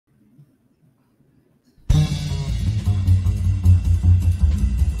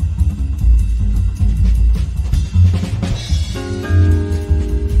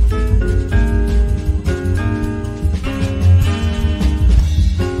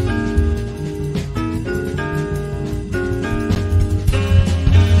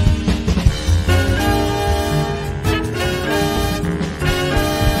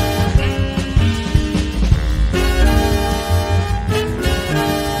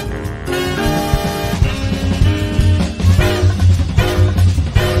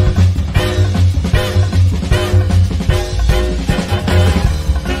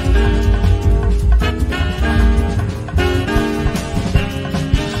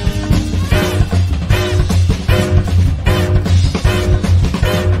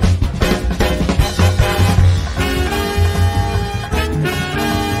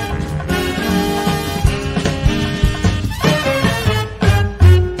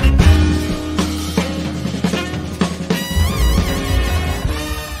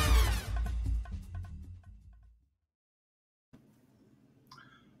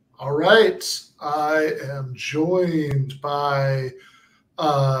right. I am joined by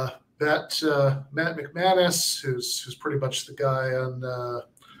Matt McManus, who's pretty much the guy on.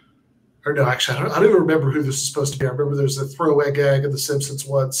 Or no, actually, I don't even remember who this is supposed to be. I remember there's a throwaway gag in The Simpsons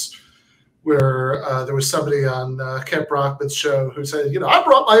once where there was somebody on Kent Brockman's show who said, I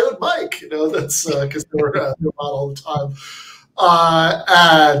brought my own mic. That's because they're on all the time.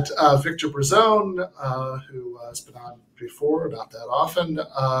 And Victor Bruzzone, who has been on before, not that often,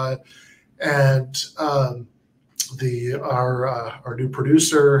 and our new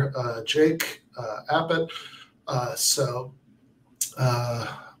producer, Jake Abbott.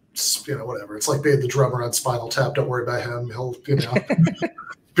 Whatever. It's like being the drummer on Spinal Tap. Don't worry about him. He'll,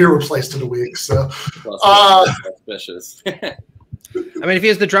 be replaced in a week. So, suspicious. I mean, if he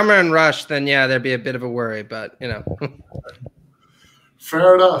was the drummer in Rush, then yeah, there'd be a bit of a worry. But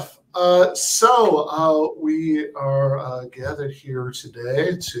fair enough. So we are gathered here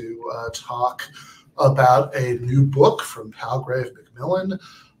today to talk about a new book from Palgrave Macmillan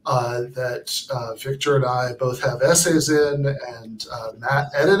that Victor and I both have essays in, and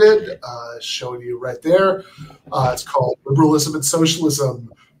Matt edited, showing you right there. It's called Liberalism and Socialism,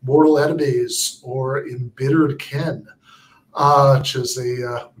 Mortal Enemies, or Embittered Kin, which is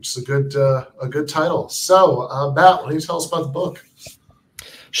a good title. So, Matt, why don't you tell us about the book?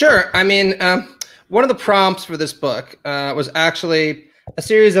 Sure. I mean, one of the prompts for this book was actually a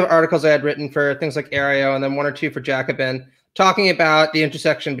series of articles I had written for things like Aereo, and then one or two for Jacobin, talking about the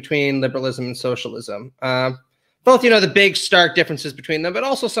intersection between liberalism and socialism. Both, the big stark differences between them, but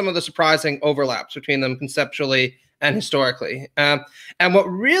also some of the surprising overlaps between them conceptually and historically. And what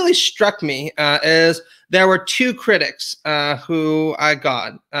really struck me is there were two critics who I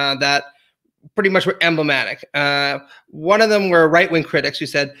got that pretty much were emblematic. One of them were right-wing critics who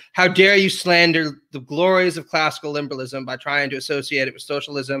said, how dare you slander the glories of classical liberalism by trying to associate it with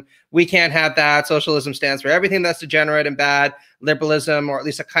socialism? We can't have that. Socialism stands for everything that's degenerate and bad. Liberalism, or at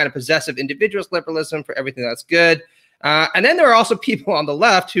least a kind of possessive individualist liberalism, for everything that's good. And then there were also people on the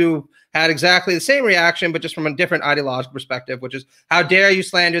left who had exactly the same reaction, but just from a different ideological perspective, which is, how dare you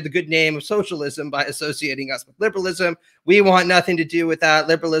slander the good name of socialism by associating us with liberalism? We want nothing to do with that.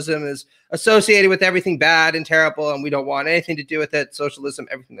 Liberalism is associated with everything bad and terrible, and we don't want anything to do with it. Socialism,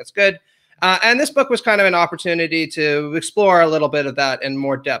 everything that's good. And this book was kind of an opportunity to explore a little bit of that in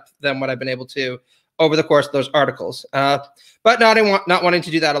more depth than what I've been able to over the course of those articles. But not wanting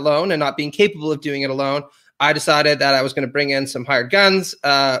to do that alone and not being capable of doing it alone, I decided that I was going to bring in some hired guns,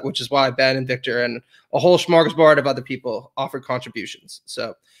 which is why Ben and Victor and a whole smorgasbord of other people offered contributions.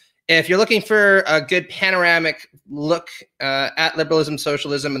 So if you're looking for a good panoramic look at liberalism,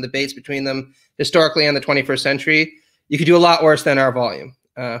 socialism, and the debates between them historically in the 21st century, you could do a lot worse than our volume,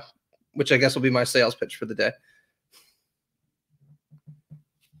 which I guess will be my sales pitch for the day.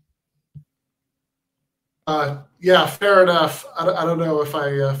 Yeah, fair enough. I don't know if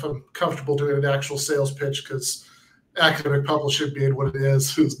I'm comfortable doing an actual sales pitch, because academic publishing, being what it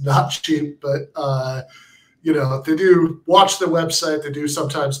is not cheap. But they do watch the website. They do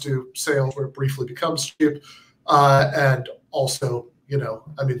sometimes do sales where it briefly becomes cheap. And also,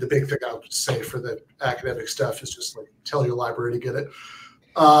 the big thing I would say for the academic stuff is just like tell your library to get it.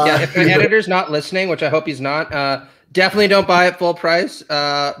 Yeah, if my editor's not listening, which I hope he's not, definitely don't buy it full price.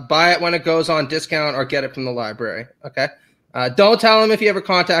 Buy it when it goes on discount, or get it from the library. Okay. Don't tell him if you ever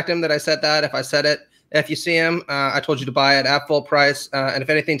contact him that I said that. If I said it, if you see him, I told you to buy it at full price. And if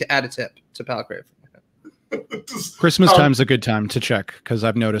anything, to add a tip to Palgrave. Christmas time's a good time to check, because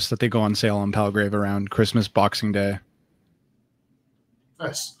I've noticed that they go on sale on Palgrave around Christmas, Boxing Day.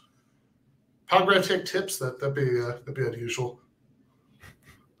 Nice. Palgrave take tips. That'd be unusual.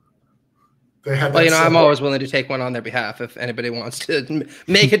 Well, I'm always willing to take one on their behalf if anybody wants to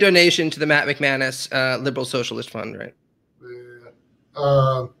make a donation to the Matt McManus Liberal Socialist Fund, right?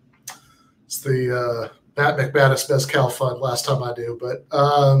 Yeah. It's the Matt McManus Mezcal Fund last time I knew, but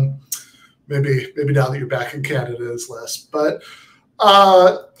maybe now that you're back in Canada is less. But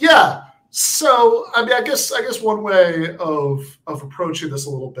yeah. So I guess one way of approaching this a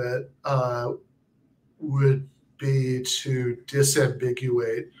little bit would be to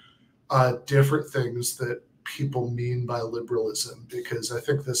disambiguate different things that people mean by liberalism, because I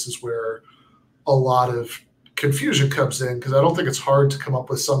think this is where a lot of confusion comes in, because I don't think it's hard to come up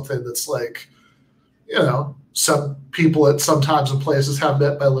with something that's like, some people at some times and places have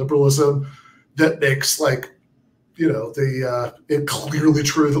meant by liberalism that makes it clearly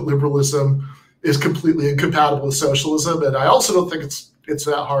true that liberalism is completely incompatible with socialism. And I also don't think it's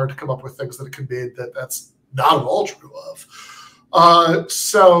that hard to come up with things that it can mean that that's not at all true of.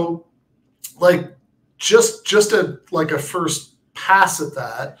 So just a first pass at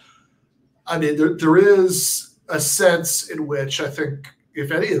that, I mean, there is a sense in which I think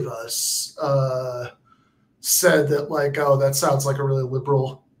if any of us said that, like, oh, that sounds like a really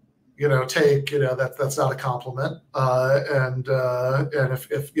liberal, take, that's not a compliment. And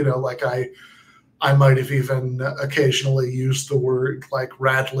if like I might have even occasionally used the word like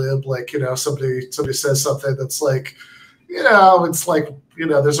rad lib, like, somebody says something that's like, it's like,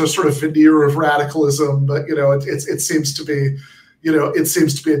 there's a sort of veneer of radicalism, but, it seems to be, it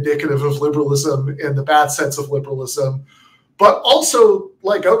seems to be indicative of liberalism in the bad sense of liberalism. But also,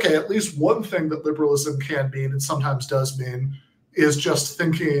 like, okay, at least one thing that liberalism can mean, and sometimes does mean, is just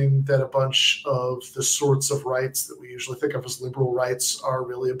thinking that a bunch of the sorts of rights that we usually think of as liberal rights are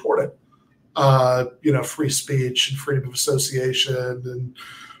really important. Free speech and freedom of association and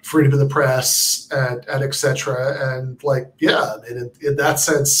freedom of the press and et cetera. And like, yeah, I mean, in that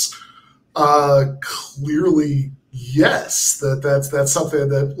sense, clearly, yes, that's something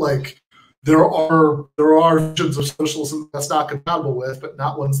that, like, there are visions of socialism that's not compatible with, but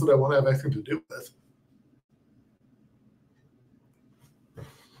not ones that I want to have anything to do with.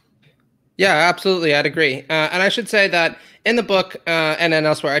 Yeah, absolutely. I'd agree. And I should say that in the book and then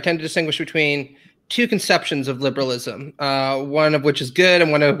elsewhere, I tend to distinguish between two conceptions of liberalism, one of which is good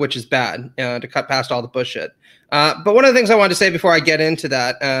and one of which is bad, to cut past all the bullshit. But one of the things I wanted to say before I get into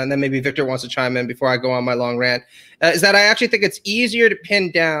that, and then maybe Victor wants to chime in before I go on my long rant, is that I actually think it's easier to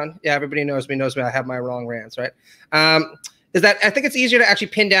pin down. Yeah, everybody knows me, I have my long rants, right? Is that I think it's easier to actually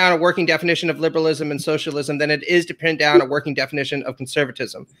pin down a working definition of liberalism and socialism than it is to pin down a working definition of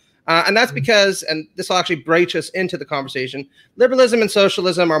conservatism. And that's because, and this will actually breach us into the conversation, liberalism and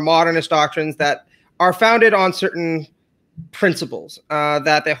socialism are modernist doctrines that are founded on certain principles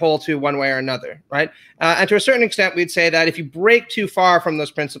that they hold to one way or another, right? And to a certain extent, we'd say that if you break too far from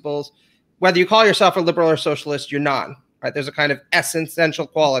those principles, whether you call yourself a liberal or socialist, you're not, right? There's a kind of essential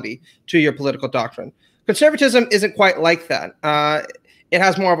quality to your political doctrine. Conservatism isn't quite like that. It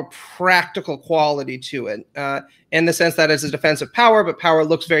has more of a practical quality to it in the sense that it's a defense of power, but power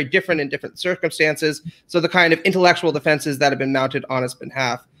looks very different in different circumstances. So the kind of intellectual defenses that have been mounted on its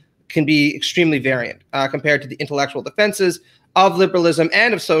behalf can be extremely variant compared to the intellectual defenses of liberalism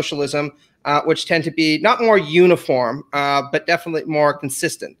and of socialism, which tend to be not more uniform, but definitely more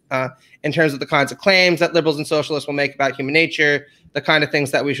consistent in terms of the kinds of claims that liberals and socialists will make about human nature, the kind of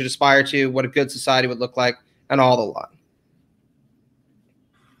things that we should aspire to, what a good society would look like, and all the lot.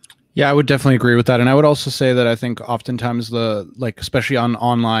 Yeah, I would definitely agree with that. And I would also say that I think oftentimes especially on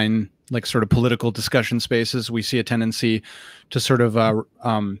online, like sort of political discussion spaces, we see a tendency to sort of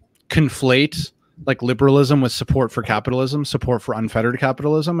conflate like liberalism with support for capitalism, support for unfettered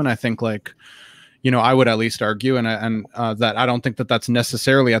capitalism. And I think I would at least argue that I don't think that that's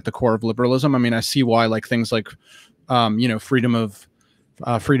necessarily at the core of liberalism. I mean, I see why like things like, freedom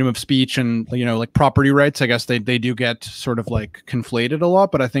of speech and, like property rights, I guess they do get sort of like conflated a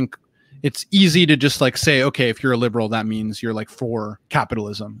lot, but I think it's easy to just like say, okay, if you're a liberal, that means you're like for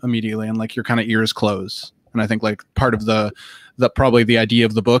capitalism immediately. And like your kind of ears close. And I think like part of probably the idea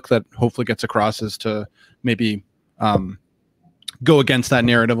of the book that hopefully gets across is to maybe go against that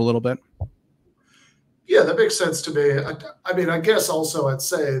narrative a little bit. Yeah, that makes sense to me. I mean, I guess also I'd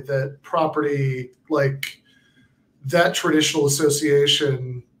say that property, like that traditional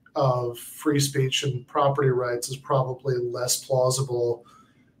association of free speech and property rights is probably less plausible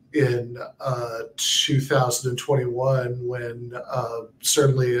in 2021 when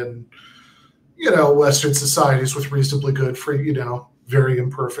certainly in Western societies with reasonably good free, very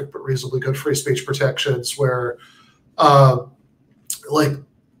imperfect but reasonably good free speech protections, where like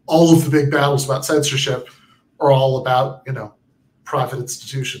all of the big battles about censorship are all about private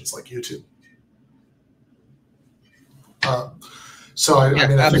institutions like YouTube. So I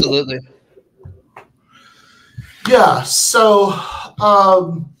mean, absolutely. Yeah. So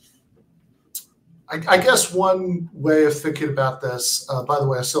I guess one way of thinking about this, by the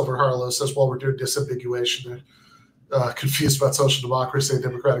way, Silver Harlow says, while we're doing disambiguation, confused about social democracy and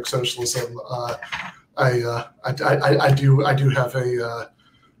democratic socialism, I do have an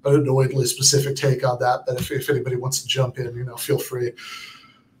annoyingly specific take on that. But if anybody wants to jump in, feel free.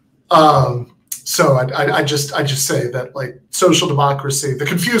 So I just say that like social democracy, the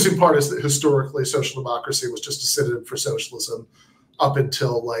confusing part is that historically social democracy was just a synonym for socialism up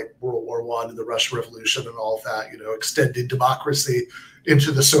until like World War I and the Russian Revolution and all of that, extending democracy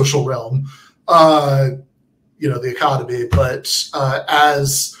into the social realm, the economy. But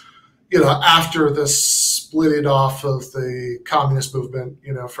as after the splitting off of the communist movement,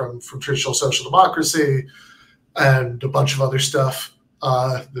 from traditional social democracy and a bunch of other stuff,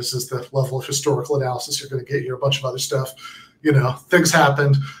 this is the level of historical analysis you're going to get here. A bunch of other stuff, things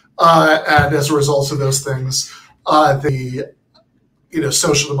happened. And as a result of those things, the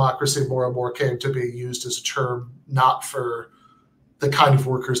social democracy more and more came to be used as a term not for the kind of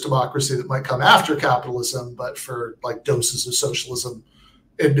workers' democracy that might come after capitalism, but for like doses of socialism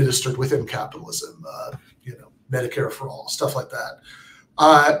administered within capitalism, Medicare for all, stuff like that.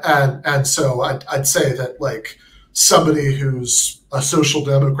 And so I'd say that like somebody who's a social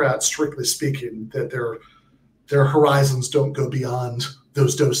democrat, strictly speaking, that their horizons don't go beyond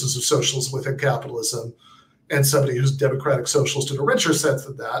those doses of socialism within capitalism, and somebody who's democratic socialist in a richer sense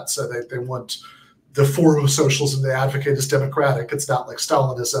than that. So they want the form of socialism they advocate is democratic. It's not like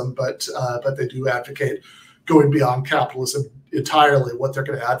Stalinism, but they do advocate going beyond capitalism entirely. What they're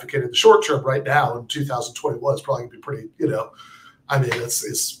going to advocate in the short term right now in 2021 is probably going to be pretty,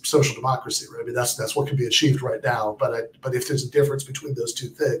 it's social democracy, right? I mean, that's what can be achieved right now. But if there's a difference between those two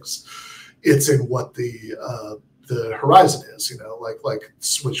things, it's in what the horizon is,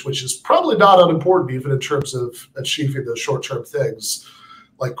 which is probably not unimportant even in terms of achieving those short-term things.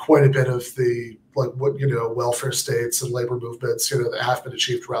 Like quite a bit of the welfare states and labor movements, that have been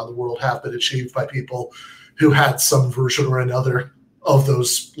achieved around the world have been achieved by people who had some version or another of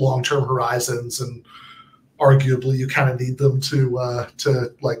those long-term horizons, and arguably you kind of need them to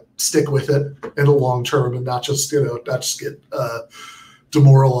stick with it in the long term and not just get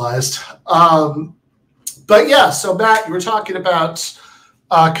demoralized. But yeah, so Matt, you were talking about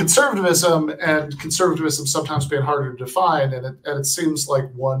conservatism, and conservatism sometimes being harder to define, and it seems like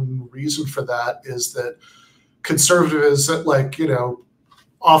one reason for that is that conservatism,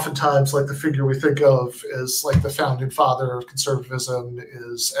 oftentimes like the figure we think of as like the founding father of conservatism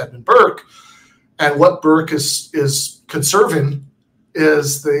is Edmund Burke, and what Burke is conserving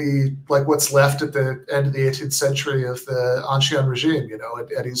is the what's left at the end of the 18th century of the Ancien regime,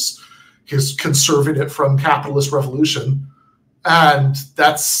 and he's conserving it from capitalist revolution. And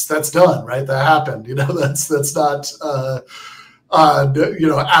that's done, right? That happened. That's not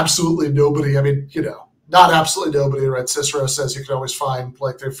absolutely nobody. I mean, not absolutely nobody, right? Cicero says you can always find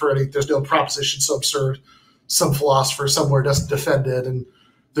there's no proposition so absurd some philosopher somewhere doesn't defend it, and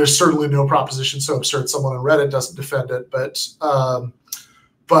there's certainly no proposition so absurd someone on Reddit doesn't defend it.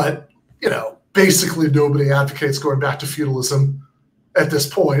 But basically nobody advocates going back to feudalism at this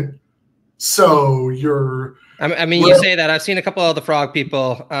point. So you say that. I've seen a couple of the frog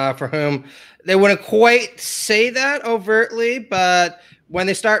people for whom they wouldn't quite say that overtly, but when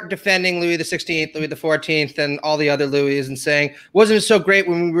they start defending Louis XVI, Louis XIV, and all the other Louis, and saying, wasn't it so great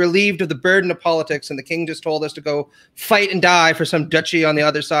when we were relieved of the burden of politics and the king just told us to go fight and die for some duchy on the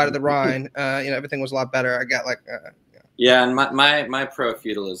other side of the Rhine? Everything was a lot better. I got Yeah, and my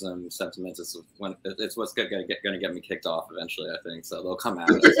pro-feudalism sentiment is it's what's going to get me kicked off eventually, I think. So they'll come out.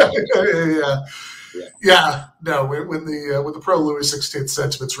 Yeah. No, when the pro-Louis XVI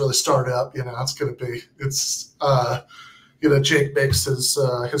sentiments really start up, it's going to be Jake makes his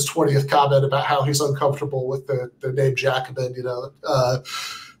 20th comment about how he's uncomfortable with the name Jacobin.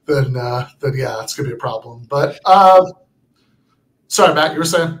 Then yeah, it's going to be a problem. But sorry, Matt, you were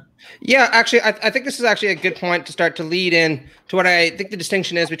saying. Yeah, actually, I think this is actually a good point to start to lead in to what I think the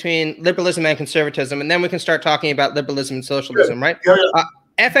distinction is between liberalism and conservatism, and then we can start talking about liberalism and socialism, right? Yeah.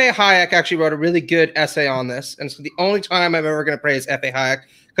 F.A. Hayek actually wrote a really good essay on this, and so the only time I'm ever going to praise F.A. Hayek,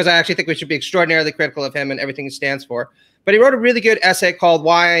 because I actually think we should be extraordinarily critical of him and everything he stands for, but he wrote a really good essay called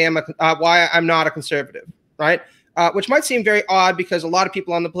Why I'm Not a Conservative, right? Which might seem very odd because a lot of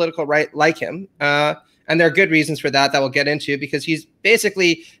people on the political right like him, and there are good reasons for that we'll get into, because he's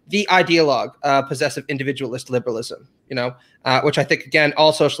basically the ideologue of possessive individualist liberalism, which I think, again,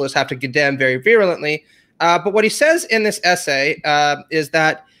 all socialists have to condemn very virulently. But what he says in this essay is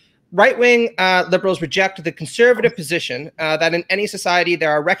that right-wing liberals reject the conservative position that in any society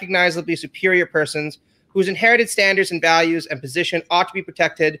there are recognizably superior persons whose inherited standards and values and position ought to be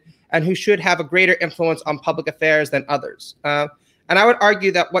protected and who should have a greater influence on public affairs than others. And I would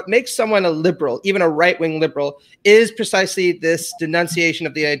argue that what makes someone a liberal, even a right-wing liberal, is precisely this denunciation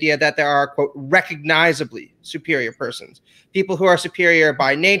of the idea that there are, quote, recognizably superior persons, people who are superior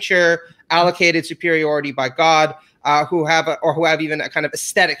by nature, allocated superiority by God, who have even a kind of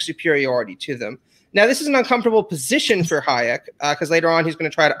aesthetic superiority to them. Now, this is an uncomfortable position for Hayek, because later on he's going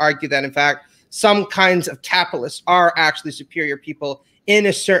to try to argue that, in fact, some kinds of capitalists are actually superior people in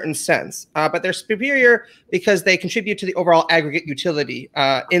a certain sense, but they're superior because they contribute to the overall aggregate utility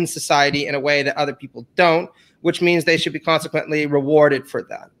in society in a way that other people don't, which means they should be consequently rewarded for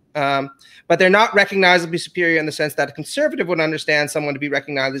that. But they're not recognizably superior in the sense that a conservative would understand someone to be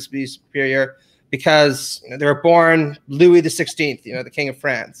recognizably superior because they were born Louis XVI, the King of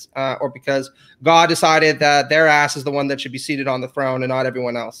France, or because God decided that their ass is the one that should be seated on the throne and not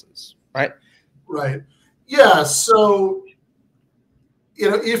everyone else's, right? Right. Yeah. So,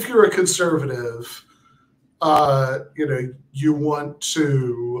 if you're a conservative, you want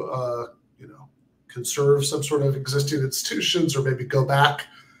to, conserve some sort of existing institutions, or maybe go back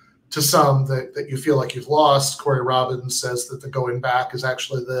to some that you feel like you've lost. Corey Robbins says that the going back is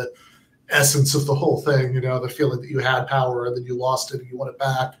actually the essence of the whole thing, the feeling that you had power and then you lost it and you want it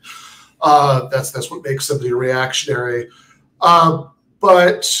back. That's what makes somebody reactionary.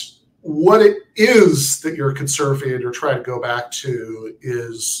 But what it is that you're conserving or trying to go back to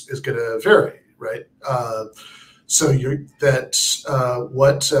is going to vary, right?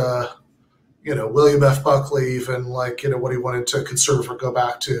 William F. Buckley, even what he wanted to conserve or go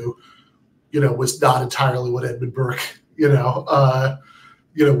back to, was not entirely what Edmund Burke,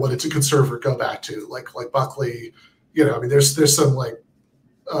 wanted to conserve or go back to. Like Buckley, there's some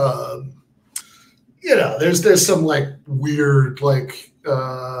there's some weird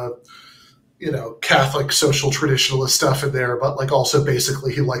Catholic social traditionalist stuff in there, but also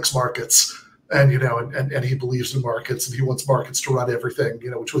basically he likes markets and and he believes in markets and he wants markets to run everything,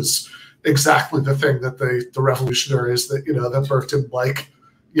 which was exactly the thing that the revolutionaries that that Burke didn't like,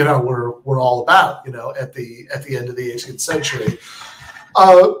 were all about, at the end of the 18th century.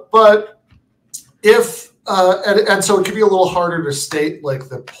 But if and so it can be a little harder to state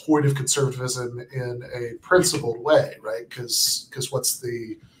the point of conservatism in a principled way, right? Because what's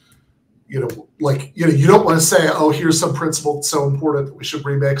the you don't want to say, oh, here's some principle that's so important that we should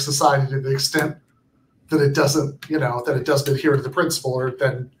remake society to the extent that it doesn't adhere to the principle, or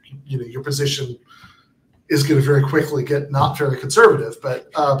then your position is going to very quickly get not very conservative. But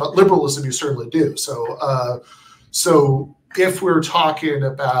liberalism, you certainly do. So if we're talking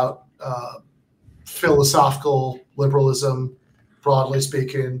about philosophical liberalism, broadly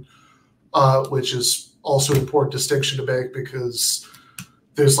speaking, which is also an important distinction to make, because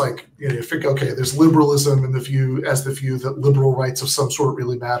there's you think, okay, there's liberalism in the view that liberal rights of some sort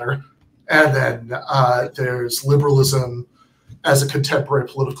really matter. And then there's liberalism as a contemporary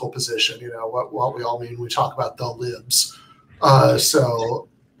political position, what we all mean when we talk about the libs.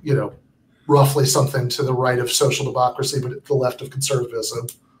 Roughly something to the right of social democracy, but at the left of conservatism.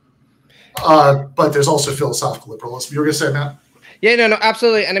 But there's also philosophical liberalism. You were going to say, Matt? Yeah, no,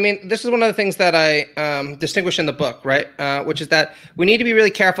 absolutely. And this is one of the things that I distinguish in the book, right? Which is that we need to be really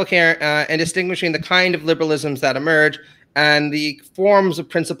careful here in distinguishing the kind of liberalisms that emerge and the forms of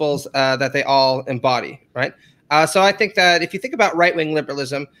principles that they all embody, right? So I think that if you think about right-wing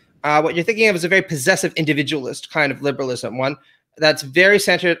liberalism, what you're thinking of is a very possessive individualist kind of liberalism, one that's very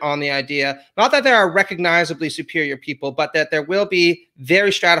centered on the idea, not that there are recognizably superior people, but that there will be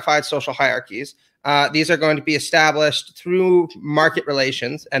very stratified social hierarchies. These are going to be established through market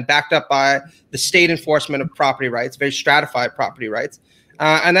relations and backed up by the state enforcement of property rights, very stratified property rights,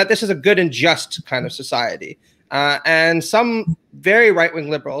 and that this is a good and just kind of society. And some very right-wing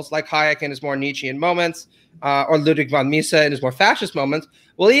liberals, like Hayek in his more Nietzschean moments, or Ludwig von Mises in his more fascist moments,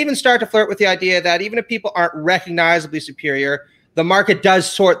 will even start to flirt with the idea that even if people aren't recognizably superior, the market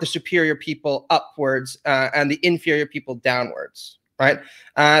does sort the superior people upwards and the inferior people downwards, right?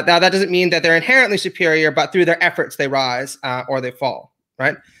 Now, that doesn't mean that they're inherently superior, but through their efforts, they rise or they fall,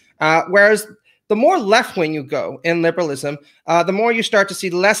 right? Whereas the more left-wing you go in liberalism, the more you start to see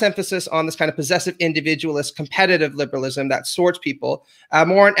less emphasis on this kind of possessive individualist competitive liberalism that sorts people,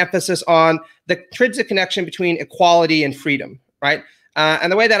 more an emphasis on the intrinsic connection between equality and freedom, right? And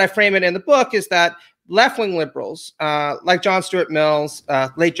the way that I frame it in the book is that left-wing liberals, like John Stuart Mills,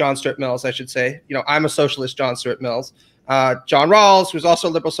 late John Stuart Mills, I should say, I'm a socialist, John Stuart Mills, John Rawls, who's also a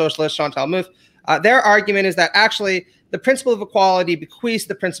liberal socialist, Chantal Mouffe, their argument is that actually the principle of equality bequeaths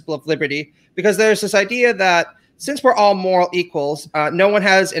the principle of liberty, because there's this idea that since we're all moral equals, no one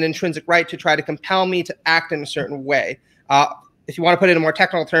has an intrinsic right to try to compel me to act in a certain way. If you want to put it in more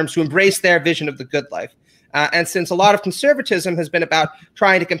technical terms, to embrace their vision of the good life. And since a lot of conservatism has been about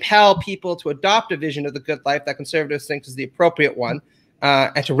trying to compel people to adopt a vision of the good life that conservatives think is the appropriate one,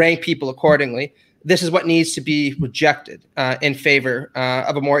 and to rank people accordingly, this is what needs to be rejected in favor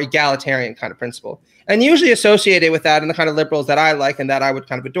of a more egalitarian kind of principle. And usually associated with that, and the kind of liberals that I like and that I would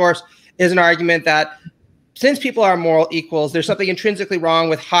kind of endorse, is an argument that since people are moral equals, there's something intrinsically wrong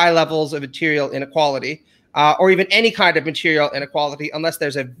with high levels of material inequality, or even any kind of material inequality, unless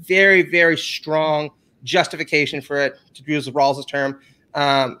there's a very, very strong justification for it, to use Rawls's term,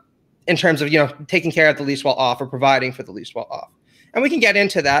 in terms of taking care of the least well off or providing for the least well off. And we can get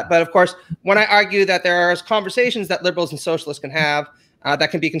into that, but of course, when I argue that there are conversations that liberals and socialists can have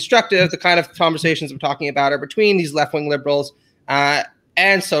that can be constructive. The kind of conversations we're talking about are between these left-wing liberals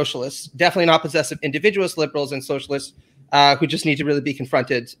and socialists, definitely not possessive individualist liberals and socialists who just need to really be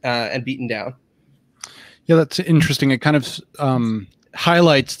confronted and beaten down. Yeah, that's interesting. It kind of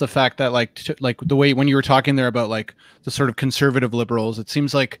highlights the fact that like the way when you were talking there about like the sort of conservative liberals, it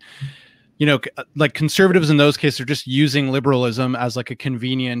seems like, you know, like conservatives in those cases are just using liberalism as like a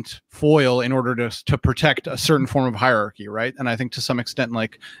convenient foil in order to protect a certain form of hierarchy, right? And I think to some extent,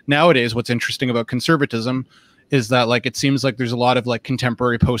 like nowadays, what's interesting about conservatism is that like it seems like there's a lot of like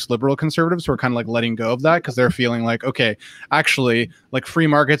contemporary post-liberal conservatives who are kind of like letting go of that because they're feeling like, okay, actually like free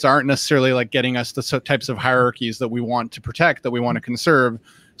markets aren't necessarily like getting us the types of hierarchies that we want to protect, that we want to conserve.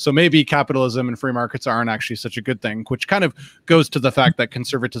 So maybe capitalism and free markets aren't actually such a good thing, which kind of goes to the fact that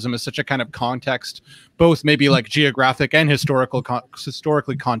conservatism is such a kind of context, both maybe like geographic and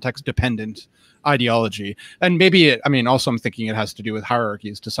historically context dependent ideology. And maybe I mean, also I'm thinking it has to do with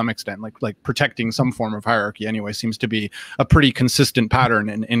hierarchies to some extent, like protecting some form of hierarchy anyway seems to be a pretty consistent pattern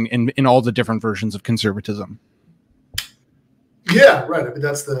in all the different versions of conservatism. Yeah, right. I mean,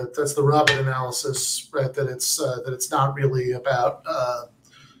 that's the Robin analysis, right? That it's not really about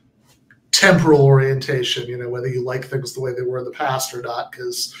temporal orientation, you know, whether you like things the way they were in the past or not,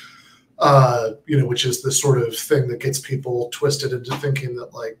 because you know, which is the sort of thing that gets people twisted into thinking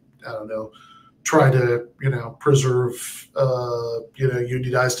that, like, I don't know, try to, you know, preserve you know,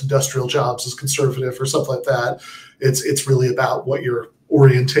 unionized industrial jobs as conservative or something like that. It's really about what your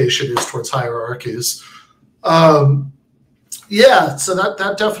orientation is towards hierarchies. Yeah, so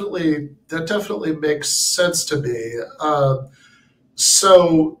that definitely makes sense to me.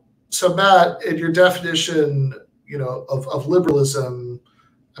 So Matt, in your definition, you know, of liberalism,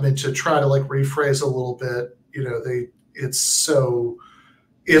 I mean, to try to like rephrase a little bit, you know,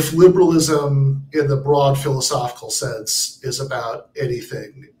 if liberalism in the broad philosophical sense is about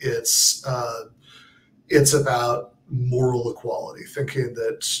anything, it's about moral equality, thinking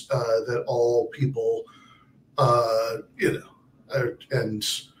that all people, you know, and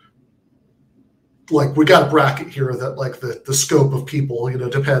like we got a bracket here that like the scope of people, you know,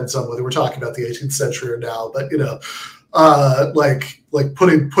 depends on whether we're talking about the 18th century or now, but you know, like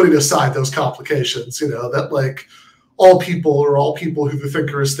putting aside those complications, you know, that like all people who the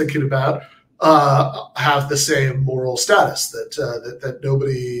thinker is thinking about have the same moral status, that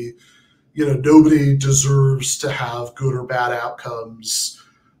nobody, you know, nobody deserves to have good or bad outcomes,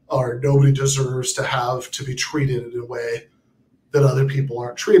 or nobody deserves to be treated in a way that other people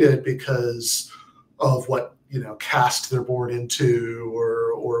aren't treated because of what, you know, caste they're born into,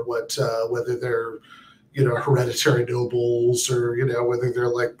 or what whether they're, you know, hereditary nobles, or, you know, whether they're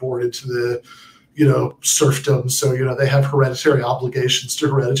like born into the, you know, serfdom, so, you know, they have hereditary obligations to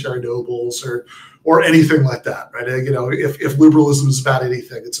hereditary nobles, or anything like that, right? You know, if liberalism is about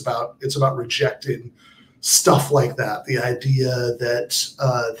anything, it's about rejecting stuff like that. The idea that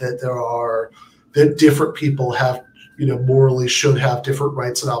different people have, you know, morally should have different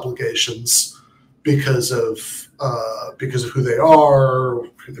rights and obligations because of who they are,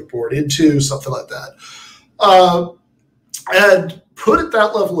 who they're born into, something like that. And put at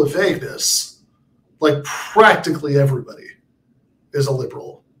that level of vagueness, like practically everybody is a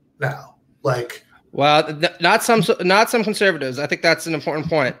liberal now. Like, well, not some conservatives. I think that's an important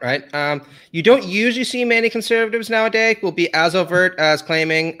point, right? You don't usually see many conservatives nowadays will be as overt as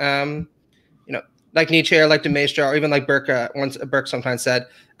claiming, you know, like Nietzsche or like de Maistre or even like Burke sometimes said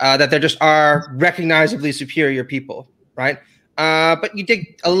that there just are recognizably superior people, right? But you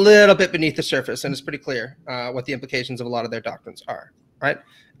dig a little bit beneath the surface, and it's pretty clear what the implications of a lot of their doctrines are, right?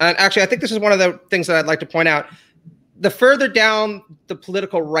 And actually, I think this is one of the things that I'd like to point out. The further down the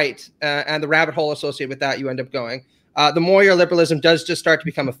political right and the rabbit hole associated with that you end up going, the more your liberalism does just start to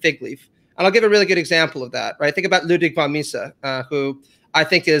become a fig leaf. And I'll give a really good example of that, right? Think about Ludwig von Mises, who I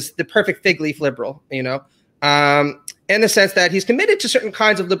think is the perfect fig leaf liberal, you know, in the sense that he's committed to certain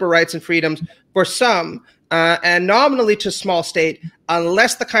kinds of liberal rights and freedoms for some, and nominally to small state,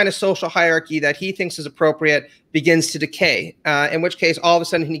 unless the kind of social hierarchy that he thinks is appropriate begins to decay, in which case all of a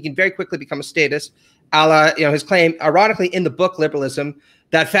sudden he can very quickly become a statist, a la, you know, his claim, ironically, in the book Liberalism,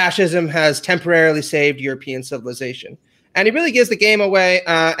 that fascism has temporarily saved European civilization. And he really gives the game away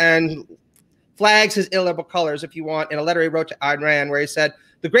and flags his illiberal colors, if you want, in a letter he wrote to Ayn Rand, where he said,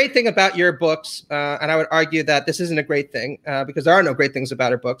 the great thing about your books, and I would argue that this isn't a great thing, because there are no great things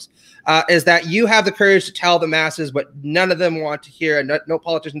about her books, is that you have the courage to tell the masses what none of them want to hear, and no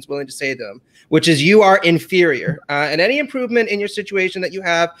politician's willing to say to them, which is you are inferior. And any improvement in your situation that you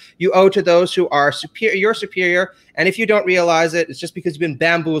have, you owe to those who are superior. You're superior, and if you don't realize it, it's just because you've been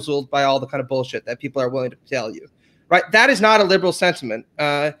bamboozled by all the kind of bullshit that people are willing to tell you, right? That is not a liberal sentiment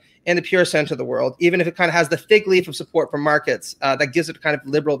in the pure sense of the world, even if it kind of has the fig leaf of support for markets that gives it kind of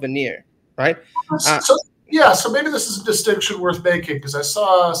liberal veneer, right? So maybe this is a distinction worth making, because I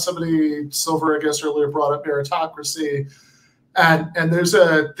saw somebody, Silver, I guess, earlier brought up meritocracy, and there's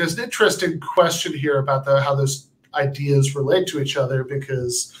an interesting question here about how those ideas relate to each other,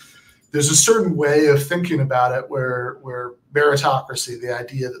 because there's a certain way of thinking about it where meritocracy, the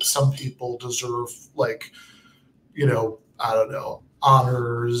idea that some people deserve, like, you know, I don't know,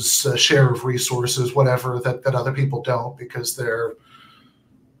 honors, a share of resources, whatever, that other people don't because they're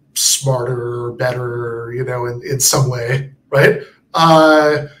smarter or better, you know, in some way, right?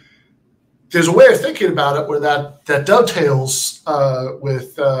 There's a way of thinking about it where that dovetails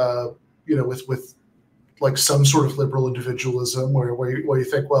with you know, with like some sort of liberal individualism, where you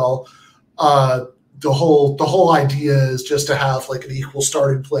think, well, the whole idea is just to have like an equal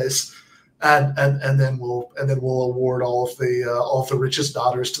starting place, and then we'll award all of the richest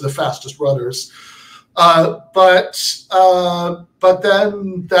daughters to the fastest runners. But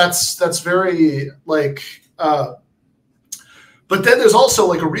then that's very like. But then there's also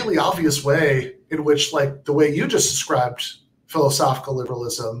like a really obvious way in which, like the way you just described philosophical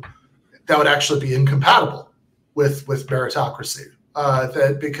liberalism, that would actually be incompatible with meritocracy.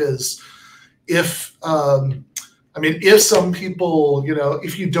 Because if if some people, you know,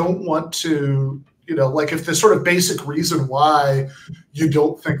 if you don't want to, you know, like if the sort of basic reason why you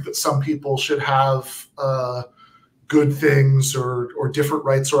don't think that some people should have good things or different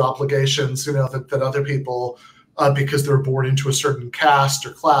rights or obligations, you know, that other people, because they're born into a certain caste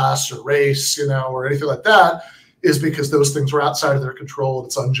or class or race, you know, or anything like that, is because those things are outside of their control.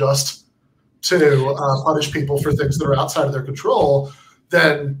 It's unjust to punish people for things that are outside of their control.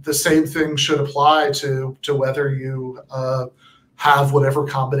 Then the same thing should apply to whether you have whatever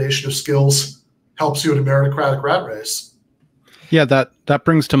combination of skills helps you in a meritocratic rat race. Yeah, that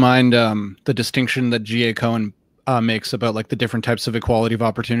brings to mind the distinction that G.A. Cohen makes about like the different types of equality of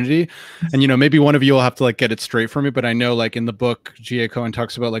opportunity. And, you know, maybe one of you will have to like get it straight for me, but I know like in the book, G.A. Cohen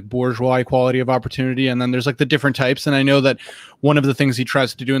talks about like bourgeois equality of opportunity. And then there's like the different types. And I know that one of the things he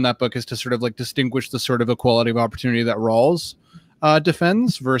tries to do in that book is to sort of like distinguish the sort of equality of opportunity that Rawls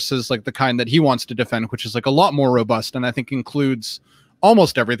defends versus like the kind that he wants to defend, which is like a lot more robust. And I think includes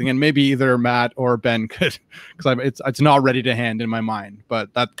almost everything. And maybe either Matt or Ben could, because it's not ready to hand in my mind,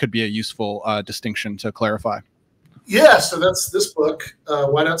 but that could be a useful distinction to clarify. Yeah, so that's this book,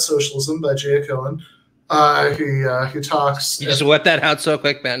 Why Not Socialism by G.A. Cohen. He talks. You just whipped that out so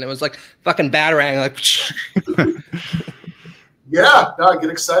quick, Ben. It was like fucking batarang. Like, yeah, no, I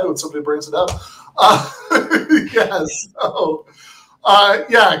get excited when somebody brings it up. Yeah, so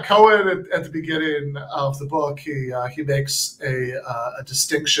yeah, Cohen at the beginning of the book, he makes a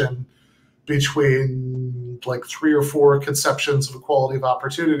distinction between like 3 or 4 conceptions of equality of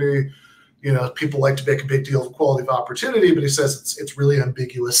opportunity. You know, people like to make a big deal of equality of opportunity, but he says it's really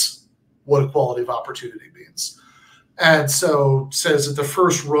ambiguous what equality of opportunity means. And so says at the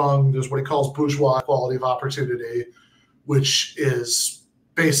first rung, there's what he calls bourgeois equality of opportunity, which is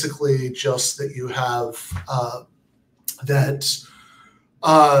basically just that you have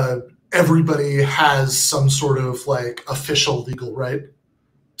everybody has some sort of like official legal right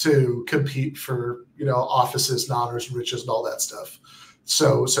to compete for, you know, offices and honors and riches and all that stuff.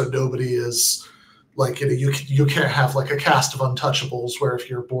 So nobody is like, you know, you can't have like a caste of untouchables where if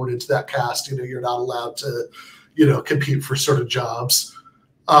you're born into that caste, you know, you're not allowed to, you know, compete for certain jobs.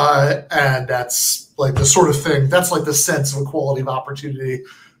 And that's like the sort of thing, that's like the sense of equality of opportunity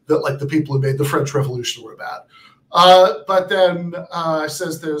that like the people who made the French Revolution were about. But then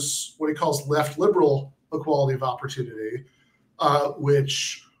says there's what he calls left liberal equality of opportunity,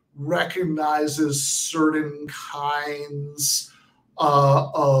 which recognizes certain kinds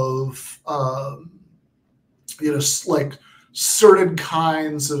of you know, like certain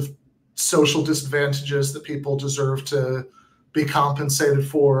kinds of social disadvantages that people deserve to be compensated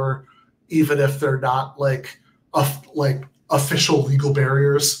for, even if they're not like official legal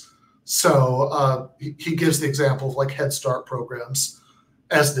barriers. So he gives the example of like Head Start programs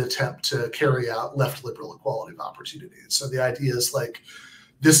as an attempt to carry out left liberal equality of opportunity. So the idea is like,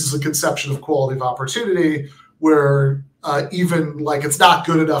 this is a conception of equality of opportunity where even like it's not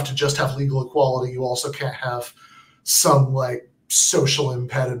good enough to just have legal equality. You also can't have some like social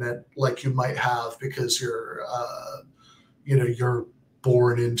impediment like you might have because you're, you know, you're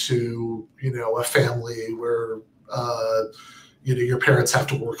born into, you know, a family where, you know, your parents have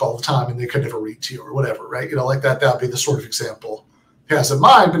to work all the time and they could never read to you or whatever, right? You know, like that would be the sort of example he has in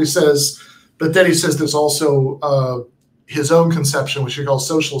mind. But then he says there's also his own conception, which he calls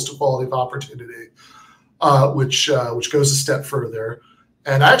socialist equality of opportunity, which goes a step further.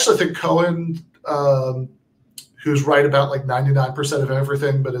 And I actually think Cohen, who's right about like 99% of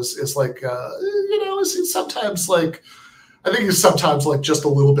everything, but is like, is sometimes like, I think he's sometimes like just a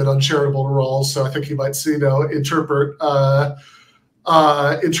little bit uncharitable to Rawls. So I think he might interpret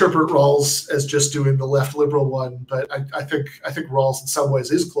Rawls as just doing the left liberal one. But I think Rawls in some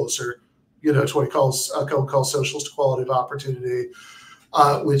ways is closer, to what Cohen calls socialist equality of opportunity,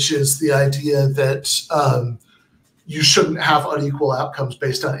 which is the idea that you shouldn't have unequal outcomes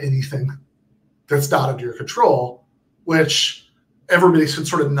based on anything that's not under your control, which everybody should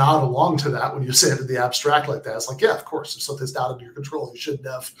sort of nod along to that when you say it in the abstract like that. It's like, yeah, of course, if something's not under your control, you shouldn't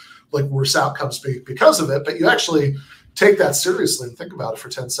have like worse outcomes because of it. But you actually take that seriously and think about it for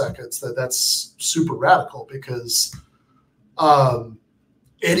 10 seconds, that's super radical, because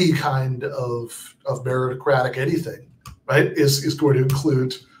any kind of meritocratic anything, right, is going to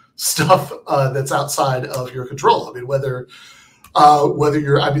include stuff that's outside of your control. I mean, whether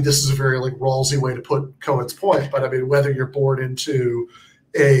this is a very like Rawlsy way to put Cohen's point, but I mean, whether you're born into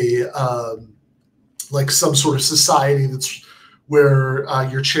a like some sort of society that's where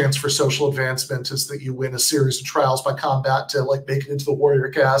your chance for social advancement is that you win a series of trials by combat to like make it into the warrior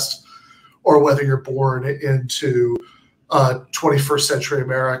caste, or whether you're born into 21st century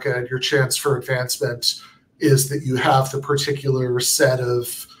America and your chance for advancement is that you have the particular set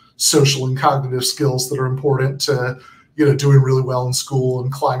of social and cognitive skills that are important to doing really well in school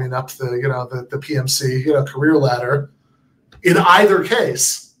and climbing up the PMC career ladder. In either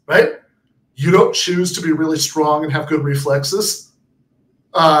case, right, you don't choose to be really strong and have good reflexes.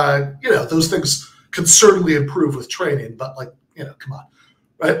 Those things can certainly improve with training, but like, come on,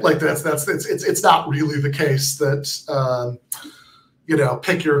 right? Like it's not really the case that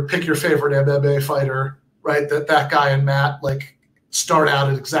pick your favorite MMA fighter, right? That guy and Matt like start out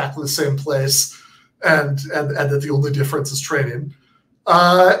at exactly the same place, and that the only difference is training.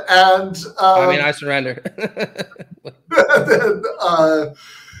 I surrender.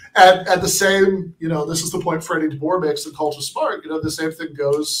 And the same, this is the point Freddie de Boer makes in Cult of Smart. The same thing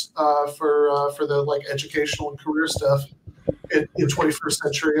goes for the like educational and career stuff in 21st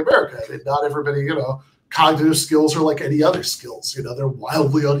century America. I mean, not everybody, cognitive skills are like any other skills. They're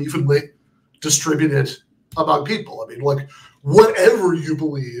wildly unevenly distributed among people. I mean, like whatever you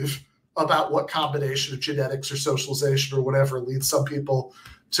believe about what combination of genetics or socialization or whatever leads some people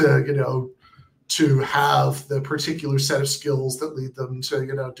to, to have the particular set of skills that lead them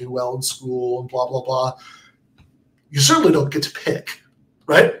to, do well in school and blah, blah, blah. You certainly don't get to pick,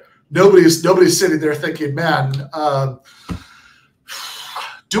 right? Nobody's sitting there thinking, man,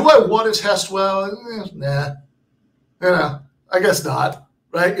 do I want to test well? Nah, I guess not,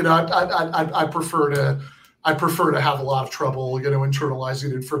 right? I prefer to have a lot of trouble,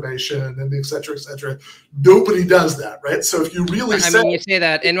 internalizing information and et cetera, et cetera. Nobody does that, right? So if you really you say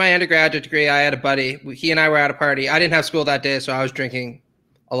that. In my undergraduate degree, I had a buddy. He and I were at a party. I didn't have school that day, so I was drinking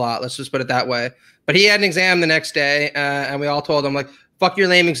a lot. Let's just put it that way. But he had an exam the next day, and we all told him, like, fuck your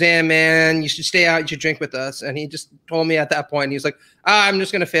lame exam, man. You should stay out. You should drink with us. And he just told me at that point, he was like, I'm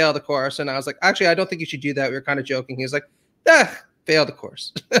just going to fail the course. And I was like, actually, I don't think you should do that. We were kind of joking. He was like, failed the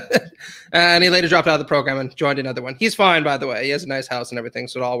course. And he later dropped out of the program and joined another one. He's fine, by the way. He has a nice house and everything,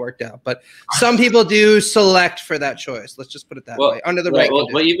 so it all worked out. But some people do select for that choice. Let's just put it that way. Under the right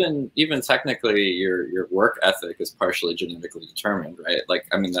conditions. Well, even technically, your work ethic is partially genetically determined, right? Like,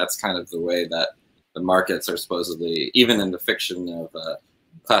 I mean, that's kind of the way that the markets are supposedly, even in the fiction of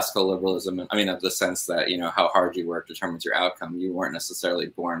classical liberalism, I mean, of the sense that, how hard you work determines your outcome. You weren't necessarily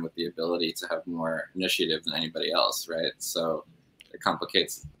born with the ability to have more initiative than anybody else, right? So it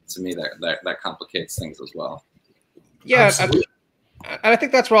complicates, to me, that complicates things as well. Yeah, I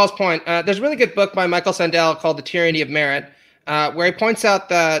think that's Rawls' point. There's a really good book by Michael Sandel called The Tyranny of Merit, where he points out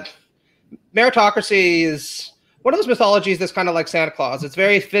that meritocracy is one of those mythologies that's kind of like Santa Claus. It's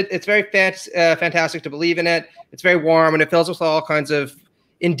very fantastic to believe in it. It's very warm, and it fills us with all kinds of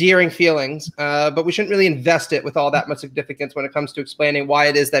endearing feelings, but we shouldn't really invest it with all that much significance when it comes to explaining why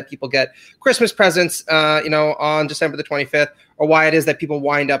it is that people get Christmas presents, on December the 25th, or why it is that people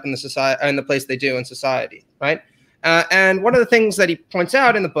wind up in the place they do in society, right? And one of the things that he points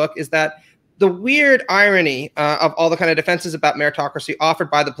out in the book is that the weird irony of all the kind of defenses about meritocracy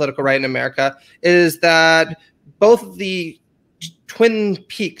offered by the political right in America is that both the twin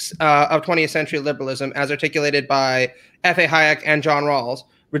peaks of 20th century liberalism, as articulated by F.A. Hayek and John Rawls,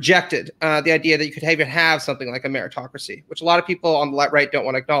 rejected the idea that you could even have something like a meritocracy, which a lot of people on the right don't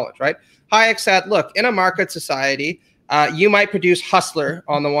want to acknowledge, right? Hayek said, look, in a market society, you might produce Hustler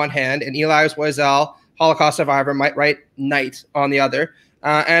on the one hand, and Elie Wiesel, Holocaust survivor, might write Knight on the other.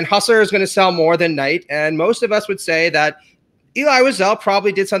 And Hustler is going to sell more than Night. And most of us would say that Elie Wiesel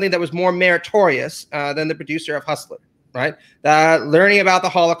probably did something that was more meritorious than the producer of Hustler, right? That learning about the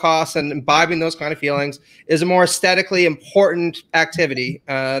Holocaust and imbibing those kind of feelings is a more aesthetically important activity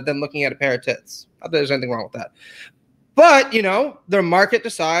than looking at a pair of tits. Not that there's anything wrong with that. But, you know, the market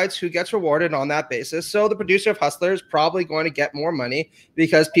decides who gets rewarded on that basis. So the producer of Hustler is probably going to get more money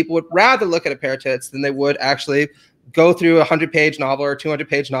because people would rather look at a pair of tits than they would actually go through a 100-page novel or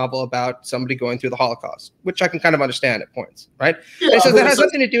 200-page novel about somebody going through the Holocaust, which I can kind of understand at points, right? Yeah, so that has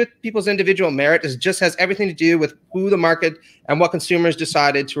nothing to do with people's individual merit. It just has everything to do with who the market and what consumers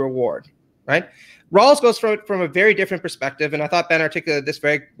decided to reward, right? Rawls goes from a very different perspective, and I thought Ben articulated this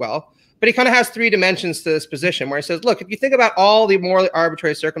very well, but he kind of has three dimensions to this position where he says, look, if you think about all the morally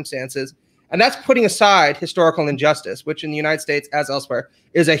arbitrary circumstances, and that's putting aside historical injustice, which in the United States, as elsewhere,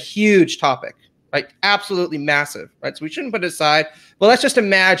 is a huge topic, right? Absolutely massive, right? So we shouldn't put it aside. Well, let's just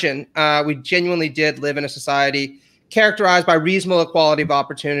imagine we genuinely did live in a society characterized by reasonable equality of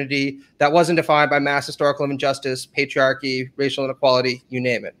opportunity that wasn't defined by mass historical injustice, patriarchy, racial inequality, you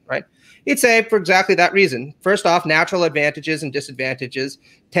name it, right? He'd say for exactly that reason. First off, natural advantages and disadvantages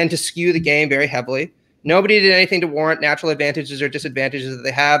tend to skew the game very heavily. Nobody did anything to warrant natural advantages or disadvantages that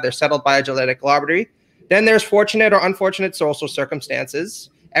they have. They're settled by a genetic lottery. Then there's fortunate or unfortunate social circumstances.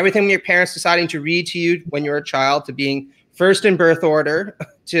 Everything from your parents deciding to read to you when you're a child to being first in birth order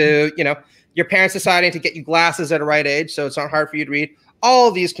to, you know, your parents deciding to get you glasses at a right age so it's not hard for you to read. All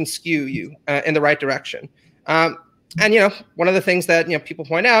of these can skew you in the right direction. And, you know, one of the things that, you know, people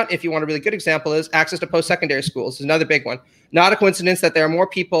point out, if you want a really good example, is access to post-secondary schools is another big one. Not a coincidence that there are more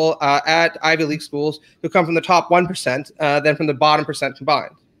people at Ivy League schools who come from the top 1% than from the bottom percent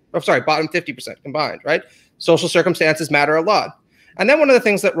combined. Oh, sorry, bottom 50% combined, right? Social circumstances matter a lot. And then one of the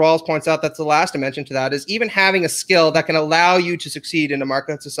things that Rawls points out, that's the last dimension to that, is even having a skill that can allow you to succeed in a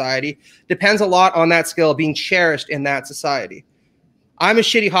market society depends a lot on that skill being cherished in that society. I'm a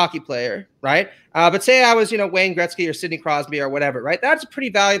shitty hockey player, right? But say I was, you know, Wayne Gretzky or Sidney Crosby or whatever, right? That's a pretty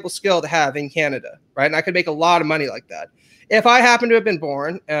valuable skill to have in Canada, right? And I could make a lot of money like that. If I happen to have been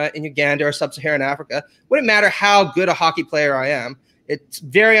born in Uganda or sub-Saharan Africa, wouldn't matter how good a hockey player I am. It's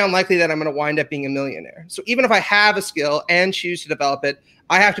very unlikely that I'm going to wind up being a millionaire. So even if I have a skill and choose to develop it,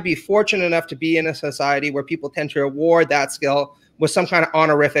 I have to be fortunate enough to be in a society where people tend to reward that skill with some kind of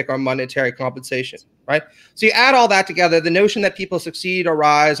honorific or monetary compensation, right? So you add all that together, the notion that people succeed or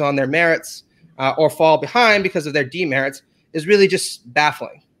rise on their merits or fall behind because of their demerits is really just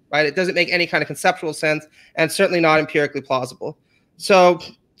baffling, right? It doesn't make any kind of conceptual sense and certainly not empirically plausible. So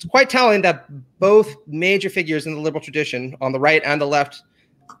it's quite telling that both major figures in the liberal tradition on the right and the left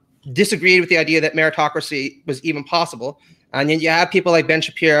disagreed with the idea that meritocracy was even possible. And yet you have people like Ben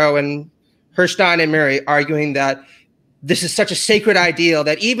Shapiro and Hirstein and Murray arguing that this is such a sacred ideal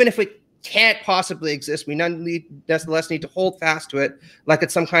that even if it can't possibly exist, we nonetheless need to hold fast to it like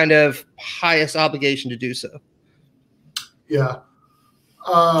it's some kind of highest obligation to do so. Yeah.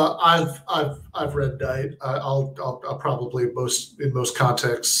 I've read Night. I'll probably in most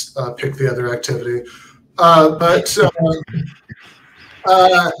contexts pick the other activity,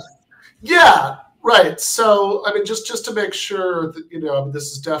 yeah, right. So I mean, just to make sure that, you know, I mean,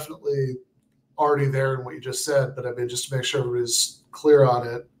 this is definitely already there in what you just said, but I mean, just to make sure everybody's clear on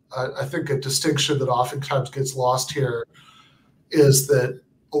it, I think a distinction that oftentimes gets lost here is that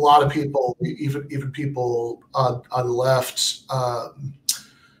a lot of people, even people on the left,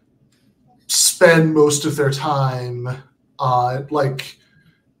 spend most of their time on, like,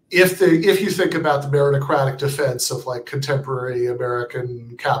 if you think about the meritocratic defense of like contemporary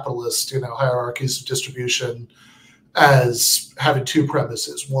American capitalist, you know, hierarchies of distribution as having two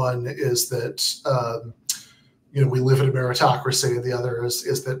premises. One is that you know, we live in a meritocracy, and the other is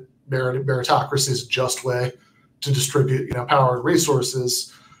that meritocracy is a just way to distribute, you know, power and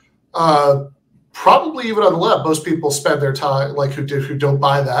resources. Probably even on the left, most people spend their time, like who don't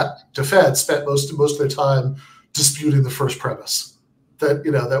buy that defense, spend most of their time disputing the first premise that,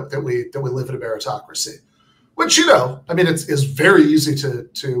 you know, that we live in a meritocracy, which, you know, I mean, it's very easy to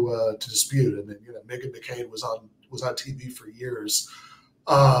dispute. I mean, you know, Meghan McCain was on TV for years,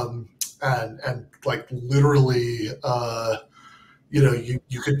 and like literally, you know,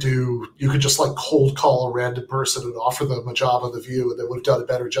 you could just like cold call a random person and offer them a job on The View, and they would have done a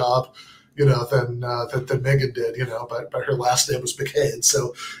better job, you know, than Meghan did, you know, but her last name was McCain.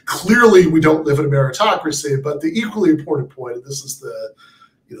 So clearly we don't live in a meritocracy. But the equally important point, and this is the,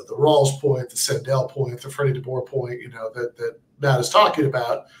 you know, the Rawls point, the Sandel point, the Freddie DeBoer point, you know, that Matt is talking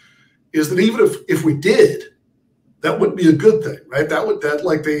about, is that even if we did, that wouldn't be a good thing, right? That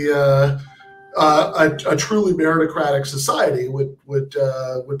like the a truly meritocratic society would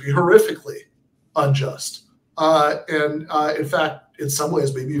be horrifically unjust, and in fact, in some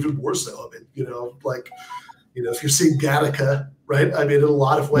ways, maybe even more so. I mean, like, if you've seen Gattaca, right? I mean, in a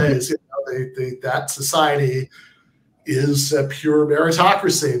lot of ways, that society is a pure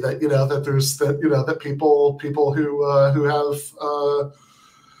meritocracy. That that there's that people who have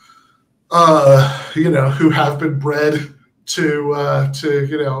who have been bred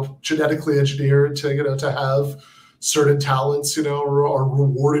to genetically engineered to have certain talents, are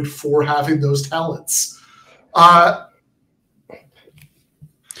rewarded for having those talents.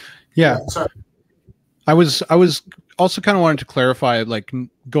 Yeah. Sorry. I was also kind of wanted to clarify, like,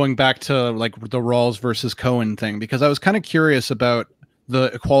 going back to like the Rawls versus Cohen thing, because I was kind of curious about the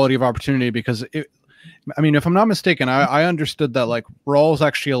equality of opportunity, because I mean, if I'm not mistaken, I understood that like Rawls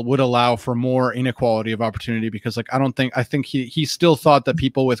actually would allow for more inequality of opportunity, because like I think he still thought that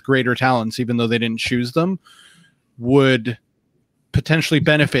people with greater talents, even though they didn't choose them, would potentially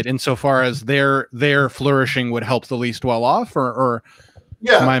benefit insofar as their flourishing would help the least well off, or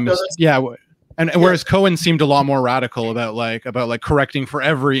And whereas Cohen seemed a lot more radical about correcting for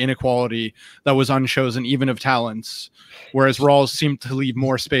every inequality that was unchosen, even of talents, whereas Rawls seemed to leave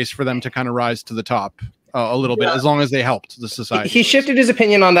more space for them to kind of rise to the top a little bit, as long as they helped the society. He shifted his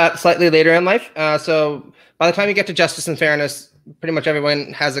opinion on that slightly later in life. So by the time you get to Justice and Fairness, pretty much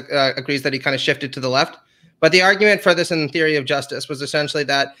everyone has agrees that he kind of shifted to the left. But the argument for this in Theory of Justice was essentially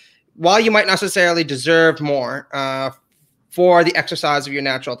that while you might not necessarily deserve more for the exercise of your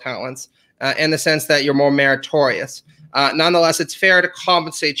natural talents, in the sense that you're more meritorious, nonetheless, it's fair to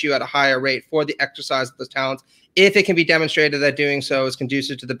compensate you at a higher rate for the exercise of those talents if it can be demonstrated that doing so is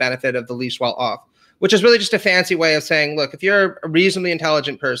conducive to the benefit of the least well off, which is really just a fancy way of saying, look, if you're a reasonably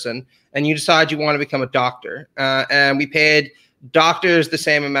intelligent person and you decide you want to become a doctor, and we paid doctors the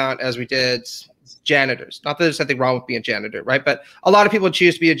same amount as we did janitors. Not that there's something wrong with being a janitor, right? But a lot of people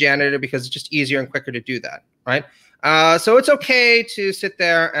choose to be a janitor because it's just easier and quicker to do that, right? So it's okay to sit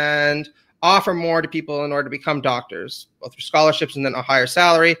there and offer more to people in order to become doctors, both through scholarships and then a higher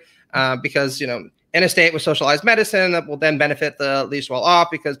salary, because, in a state with socialized medicine, that will then benefit the least well off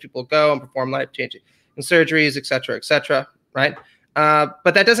because people go and perform life-changing surgeries, et cetera, right?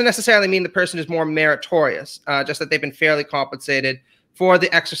 But that doesn't necessarily mean the person is more meritorious, just that they've been fairly compensated for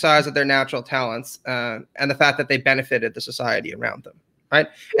the exercise of their natural talents and the fact that they benefited the society around them, right?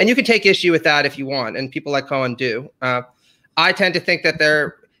 And you can take issue with that if you want, and people like Cohen do. I tend to think that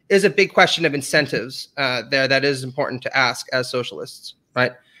there is a big question of incentives there that is important to ask as socialists,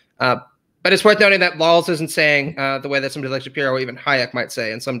 right? But it's worth noting that Rawls isn't saying the way that somebody like Shapiro or even Hayek might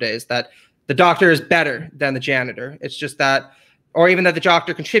say in some days that the doctor is better than the janitor. It's just that, or even that the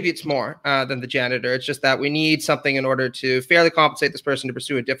doctor contributes more than the janitor. It's just that we need something in order to fairly compensate this person to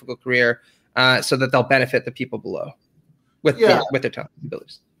pursue a difficult career so that they'll benefit the people below with their talent and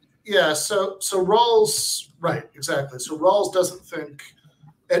abilities. Yeah, so Rawls, right, exactly. So Rawls doesn't think,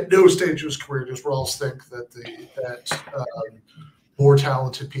 at no stage of his career does Rawls think that more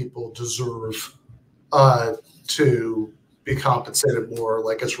talented people deserve to be compensated more,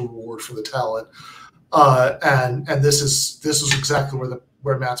 like as reward for the talent. And this is exactly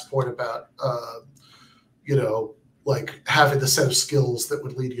where Matt's point about like having the set of skills that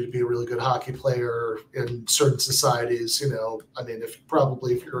would lead you to be a really good hockey player in certain societies. I mean, if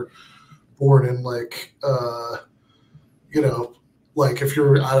you're born in like like if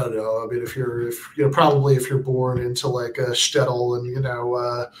you're, I don't know, I mean, if you're born into like a shtetl and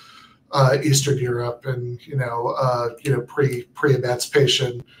Eastern Europe and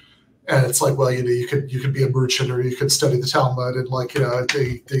pre-emancipation, and it's like, well, you could be a merchant or you could study the Talmud, and like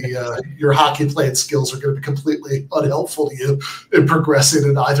your hockey playing skills are going to be completely unhelpful to you in progressing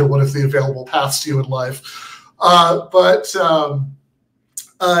in either one of the available paths to you in life. And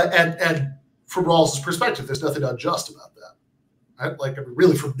from Rawls' perspective, there's nothing unjust about that. Right? Like, I mean,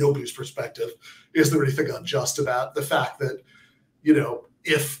 really, from nobody's perspective, is there anything unjust about the fact that,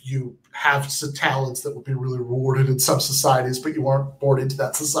 if you have some talents that will be really rewarded in some societies, but you aren't born into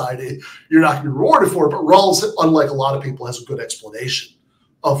that society, you're not going to be rewarded for it. But Rawls, unlike a lot of people, has a good explanation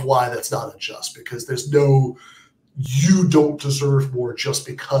of why that's not unjust, because you don't deserve more just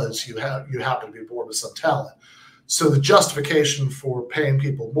because you happen to be born with some talent. So the justification for paying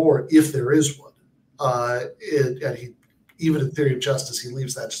people more, if there is one, even in Theory of Justice, he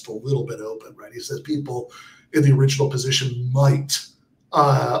leaves that just a little bit open, right? He says people in the original position might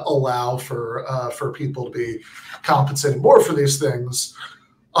allow for people to be compensated more for these things,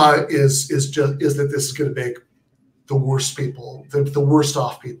 is that this is going to make the worst people, the worst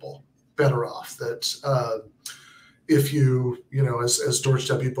off people, better off. That if you, as George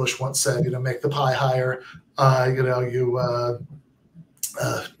W. Bush once said, make the pie higher,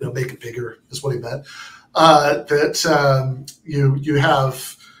 make it bigger is what he meant. That you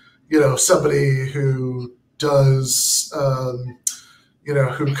have, somebody who does,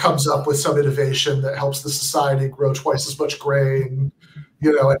 who comes up with some innovation that helps the society grow twice as much grain,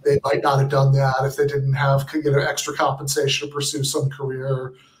 and they might not have done that if they didn't have, extra compensation to pursue some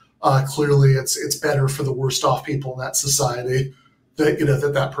career. Clearly, it's better for the worst off people in that society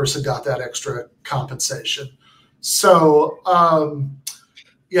that that person got that extra compensation. So,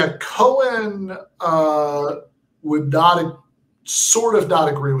 Cohen would sort of not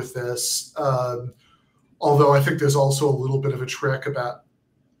agree with this, although I think there's also a little bit of a trick about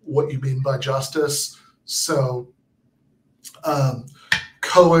what you mean by justice. So,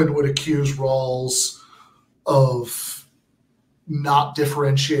 Cohen would accuse Rawls of not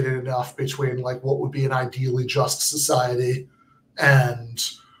differentiated enough between like what would be an ideally just society and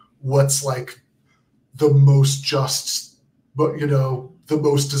what's like the most just, but the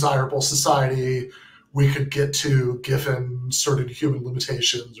most desirable society we could get to given certain human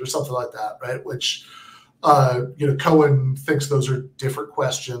limitations or something like that, right? Which Cohen thinks those are different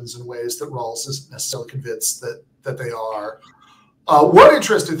questions in ways that Rawls isn't necessarily convinced that they are. One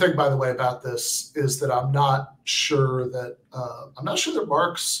interesting thing, by the way, about this is that I'm not sure that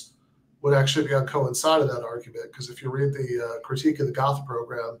Marx would actually be on Cohen's side of that argument, because if you read the critique of the Gotha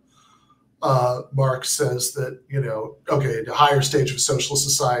program, Marx says that the higher stage of socialist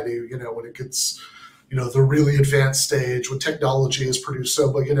society, when it gets the really advanced stage, when technology is produced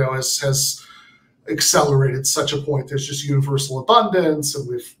so, but has accelerated such a point, there's just universal abundance, and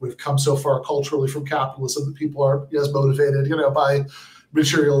we've come so far culturally from capitalism that people aren't as motivated by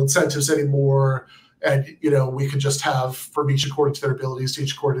material incentives anymore, and we can just have from each according to their abilities, to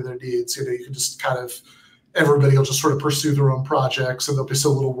each according to their needs. You can just kind of, everybody will just sort of pursue their own projects, and there'll be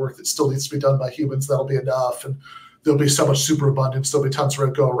so little work that still needs to be done by humans, that'll be enough, and there'll be so much superabundance, there'll be tons of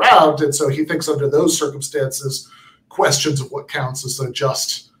it go around. And so he thinks under those circumstances, questions of what counts as a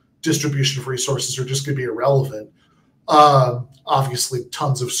just distribution of resources are just going to be irrelevant. Obviously,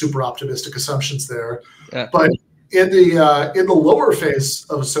 tons of super optimistic assumptions there. Yeah. But in the lower phase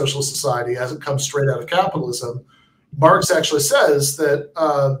of a socialist society, as it comes straight out of capitalism, Marx actually says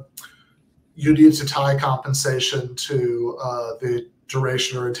that you need to tie compensation to the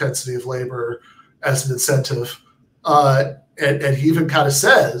duration or intensity of labor as an incentive. And he even kind of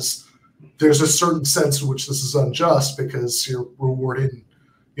says there's a certain sense in which this is unjust because you're rewarding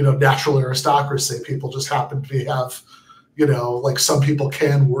natural aristocracy. People just happen to have, like some people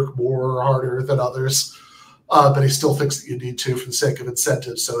can work more or harder than others, but he still thinks that you need to for the sake of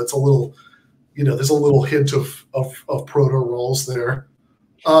incentives. So it's a little, there's a little hint of proto-Rawls there.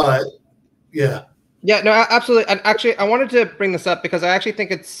 Yeah. Yeah, no, absolutely. And actually, I wanted to bring this up because I actually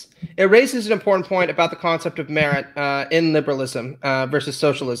think it raises an important point about the concept of merit in liberalism versus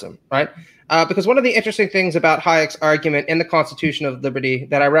socialism, right? Because one of the interesting things about Hayek's argument in the Constitution of Liberty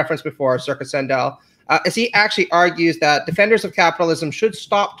that I referenced before, circa Sandel, is he actually argues that defenders of capitalism should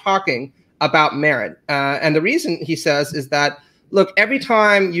stop talking about merit. And the reason he says is that, look, every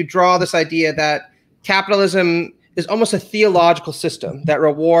time you draw this idea that capitalism is almost a theological system that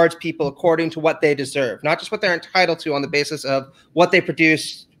rewards people according to what they deserve, not just what they're entitled to on the basis of what they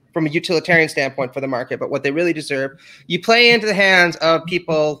produce from a utilitarian standpoint for the market, but what they really deserve. You play into the hands of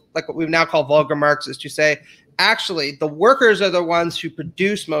people like what we now call vulgar Marxists, who say, actually, the workers are the ones who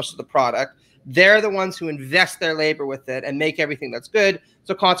produce most of the product. They're the ones who invest their labor with it and make everything that's good.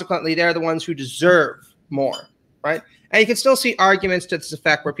 So consequently, they're the ones who deserve more, right? And you can still see arguments to this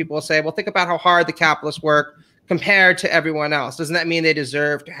effect where people will say, well, think about how hard the capitalists work compared to everyone else. Doesn't that mean they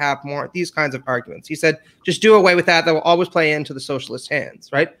deserve to have more? These kinds of arguments. He said, just do away with that. That will always play into the socialist hands,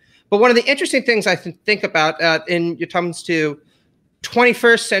 right? But one of the interesting things I think about in your comes to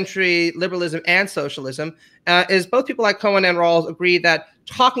 21st century liberalism and socialism is both people like Cohen and Rawls agree that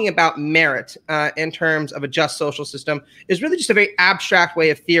talking about merit in terms of a just social system is really just a very abstract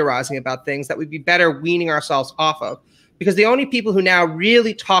way of theorizing about things that we'd be better weaning ourselves off of. Because the only people who now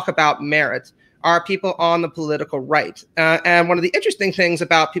really talk about merit are people on the political right. And one of the interesting things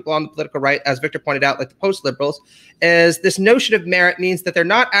about people on the political right, as Victor pointed out, like the post-liberals, is this notion of merit means that they're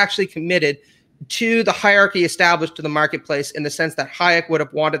not actually committed to the hierarchy established to the marketplace in the sense that Hayek would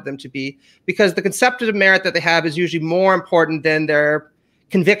have wanted them to be, because the concept of merit that they have is usually more important than their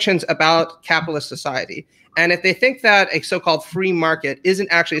convictions about capitalist society. And if they think that a so-called free market isn't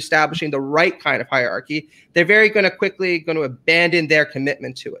actually establishing the right kind of hierarchy, they're very quickly going to abandon their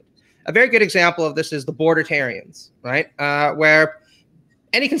commitment to it. A very good example of this is the Bordertarians, right? Where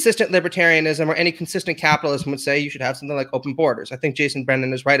any consistent libertarianism or any consistent capitalism would say you should have something like open borders. I think Jason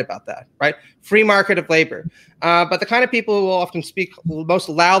Brennan is right about that, right? Free market of labor. But the kind of people who will often speak most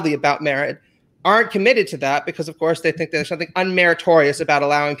loudly about merit aren't committed to that because, of course, they think there's something unmeritorious about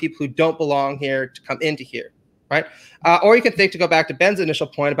allowing people who don't belong here to come into here, right? Or you can think, to go back to Ben's initial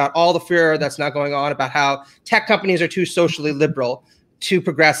point about all the furor that's now going on about how tech companies are too socially liberal, too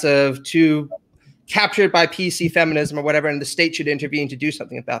progressive, too captured by PC feminism or whatever, and the state should intervene to do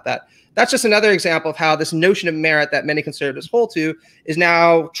something about that. That's just another example of how this notion of merit that many conservatives hold to is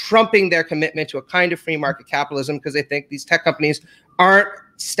now trumping their commitment to a kind of free market capitalism because they think these tech companies aren't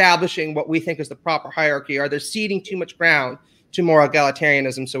establishing what we think is the proper hierarchy, or they're ceding too much ground to more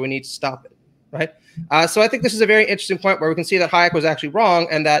egalitarianism, so we need to stop it, right? So I think this is a very interesting point where we can see that Hayek was actually wrong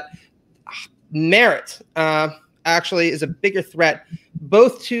and that merit actually is a bigger threat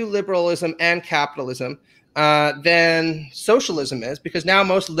both to liberalism and capitalism than socialism is, because now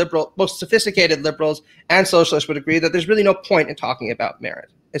most sophisticated liberals and socialists would agree that there's really no point in talking about merit.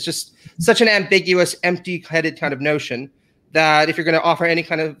 It's just such an ambiguous, empty-headed kind of notion that if you're going to offer any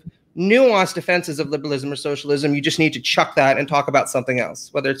kind of nuanced defenses of liberalism or socialism, you just need to chuck that and talk about something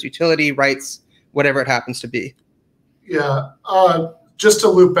else, whether it's utility, rights, whatever it happens to be. Yeah. Just to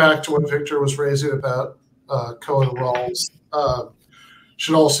loop back to what Victor was raising about Cohen and Rawls,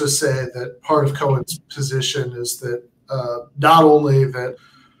 should also say that part of Cohen's position is that not only that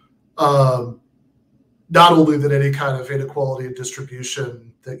any kind of inequality in distribution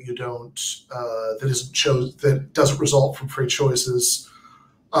that you don't that doesn't result from free choices,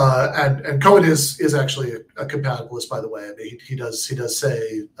 and Cohen is actually a compatibilist, by the way. I mean, he does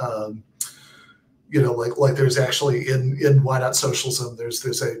say like there's actually in Why Not Socialism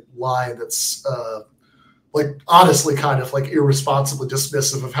there's a line that's like honestly kind of like irresponsibly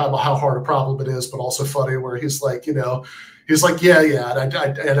dismissive of how hard a problem it is, but also funny, where he's like, yeah, and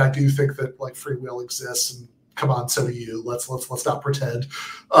I do think that like free will exists, and come on, so do you. Let's not pretend.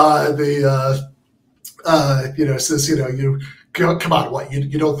 Says, come on, what,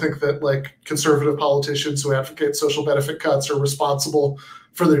 you don't think that like conservative politicians who advocate social benefit cuts are responsible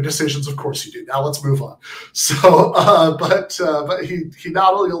for their decisions? Of course you do. Now let's move on. So, but he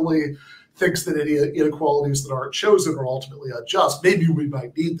not only thinks that any inequalities that aren't chosen are ultimately unjust. Maybe we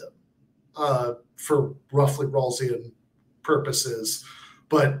might need them for roughly Rawlsian purposes,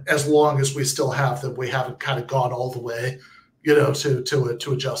 but as long as we still have them, we haven't kind of gone all the way,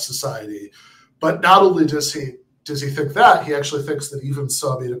 to a just society. But not only does he think that, he actually thinks that even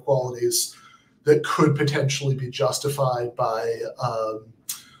some inequalities that could potentially be justified by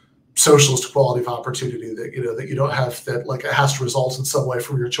socialist equality of opportunity, that you don't have, that like it has to result in some way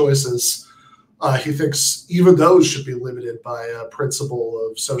from your choices. He thinks even those should be limited by a principle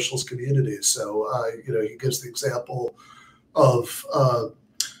of socialist communities. So he gives the example of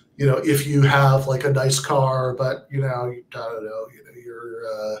if you have like a nice car, but your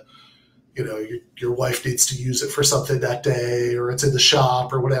wife needs to use it for something that day, or it's in the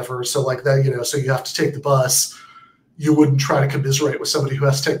shop or whatever. So like that, so you have to take the bus. You wouldn't try to commiserate with somebody who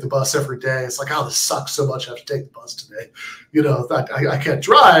has to take the bus every day. It's like, oh, this sucks so much, I have to take the bus today. I can't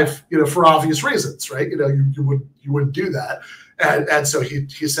drive, for obvious reasons, right? You wouldn't do that. And so he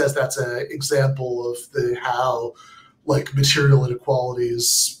says that's an example of how like material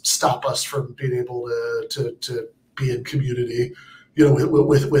inequalities stop us from being able to be in community,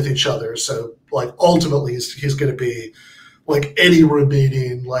 with each other. So like ultimately he's going to be like any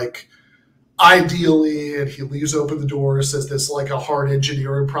remaining, like, ideally, and he leaves open the door, says this like a hard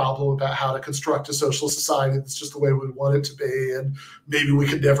engineering problem about how to construct a social society that's just the way we want it to be, and maybe we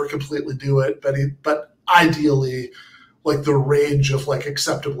could never completely do it, but ideally, like the range of like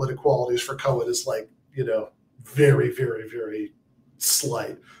acceptable inequalities for Cohen is like, very, very, very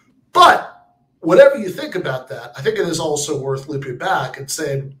slight. But whatever you think about that, I think it is also worth looping back and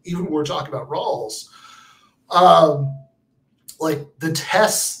saying, even when we're talking about Rawls, like the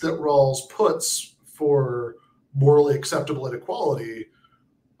tests that Rawls puts for morally acceptable inequality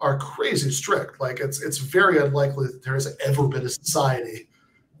are crazy strict. Like it's very unlikely that there has ever been a society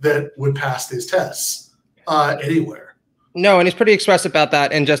that would pass these tests anywhere. No, and he's pretty expressive about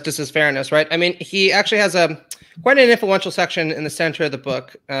that in Justice is Fairness, right? I mean, he actually has quite an influential section in the center of the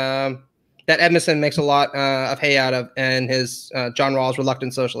book that Edmondson makes a lot of hay out of in his John Rawls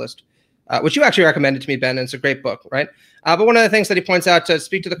Reluctant Socialist, which you actually recommended to me, Ben, and it's a great book, right? But one of the things that he points out, to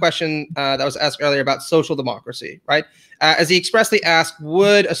speak to the question that was asked earlier about social democracy, right? As he expressly asked,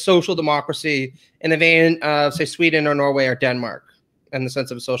 would a social democracy in the vein of, say, Sweden or Norway or Denmark, in the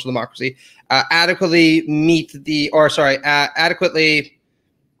sense of a social democracy, adequately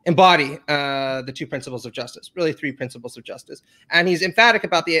embody the two principles of justice, really three principles of justice. And he's emphatic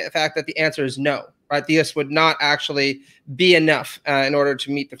about the fact that the answer is no, right? This would not actually be enough in order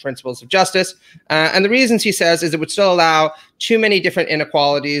to meet the principles of justice. And the reasons he says is it would still allow too many different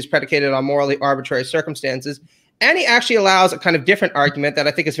inequalities predicated on morally arbitrary circumstances. And he actually allows a kind of different argument that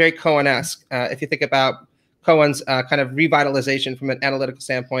I think is very Cohen-esque. If you think about Cohen's kind of revitalization from an analytical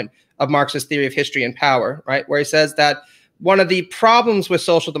standpoint of Marx's theory of history and power, right? Where he says that one of the problems with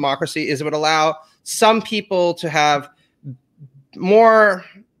social democracy is it would allow some people to have more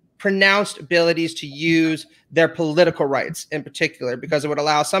pronounced abilities to use their political rights in particular, because it would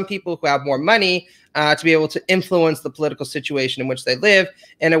allow some people who have more money to be able to influence the political situation in which they live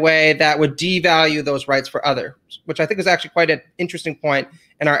in a way that would devalue those rights for others, which I think is actually quite an interesting point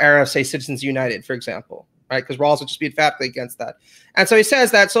in our era of, say, Citizens United, for example. Right, because Rawls would just be emphatically against that. And so he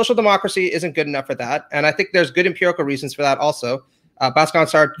says that social democracy isn't good enough for that. And I think there's good empirical reasons for that also. Bhaskar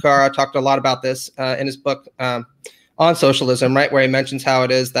Sarkar talked a lot about this in his book on socialism, right, where he mentions how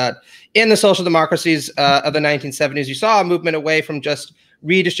it is that in the social democracies of the 1970s, you saw a movement away from just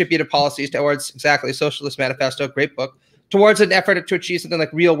redistributive policies towards exactly Socialist Manifesto, great book, towards an effort to achieve something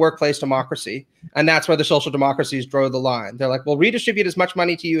like real workplace democracy. And that's where the social democracies draw the line. They're like, we'll redistribute as much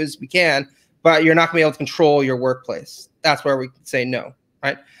money to you as we can, but you're not going to be able to control your workplace. That's where we say no,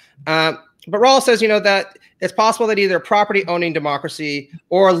 right? But Rawls says, that it's possible that either a property-owning democracy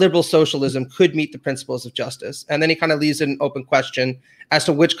or liberal socialism could meet the principles of justice. And then he kind of leaves an open question as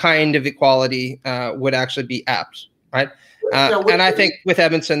to which kind of equality would actually be apt, right? And I think with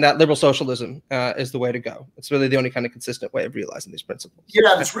Evanson that liberal socialism is the way to go. It's really the only kind of consistent way of realizing these principles.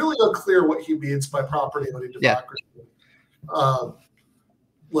 Yeah, it's really unclear what he means by property-owning democracy. Yeah.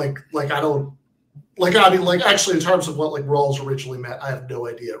 Actually, in terms of what Rawls originally meant, I have no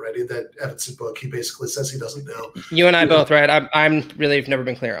idea. Right, in that Evanson book, he basically says he doesn't know. You and I both, right? I'm really never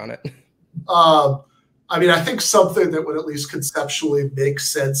been clear on it. I think something that would at least conceptually make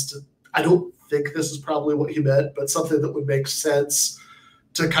sense to. I don't think this is probably what he meant, but something that would make sense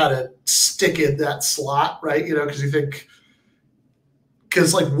to kind of stick in that slot, right? Because you think,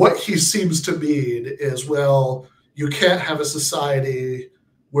 what he seems to mean is, well, you can't have a society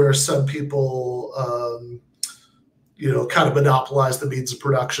where some people, kind of monopolize the means of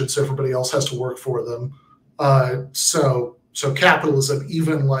production, so everybody else has to work for them. So capitalism,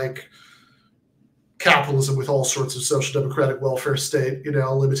 even capitalism with all sorts of social democratic welfare state,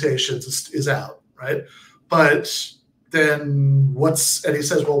 limitations is out, right? But then and he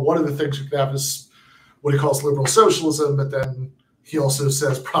says, well, one of the things you can have is what he calls liberal socialism, but then he also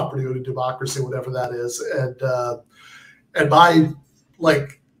says property-owning democracy, whatever that is.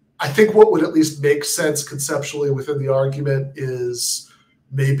 I think what would at least make sense conceptually within the argument is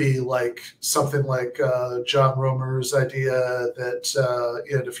maybe something like John Romer's idea that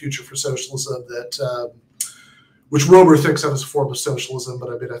in a future for socialism that which Romer thinks of as a form of socialism, but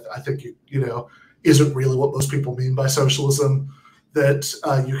I think isn't really what most people mean by socialism. That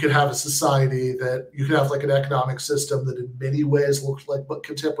you could have a society that you could have an economic system that in many ways looks like what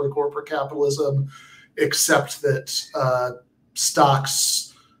contemporary corporate capitalism, except that stocks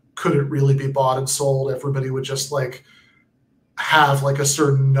couldn't really be bought and sold. Everybody would just have a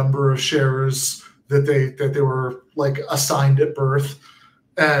certain number of shares that they were assigned at birth,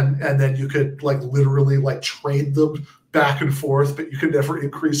 and then you could literally trade them back and forth, but you could never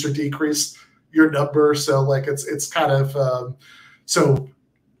increase or decrease your number. So it's kind of so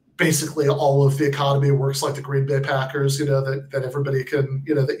basically all of the economy works like the Green Bay Packers, that everybody can,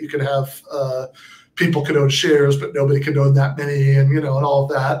 that you can have people can own shares, but nobody can own that many, and and all of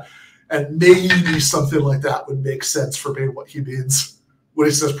that. And maybe something like that would make sense for me, what he means when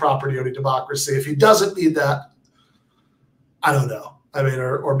he says property-owning democracy. If he doesn't mean that, I don't know.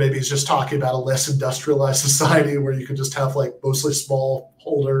 Or maybe he's just talking about a less industrialized society where you could just have mostly small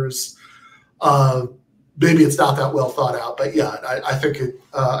holders. Maybe it's not that well thought out, but yeah, I think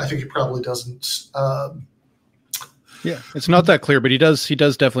he probably doesn't. Yeah, it's not that clear, but he does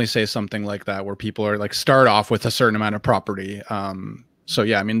definitely say something like that, where people are start off with a certain amount of property. So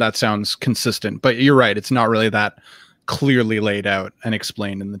yeah, that sounds consistent, but you're right. It's not really that clearly laid out and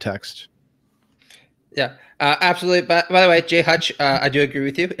explained in the text. Yeah, absolutely. By the way, Jay Hutch, I do agree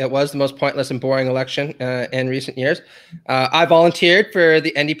with you. It was the most pointless and boring election in recent years. I volunteered for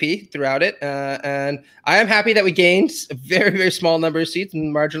the NDP throughout it, and I am happy that we gained a very, very small number of seats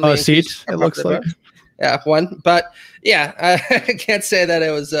and marginally seats. It looks like. Yeah, one. But yeah, I can't say that it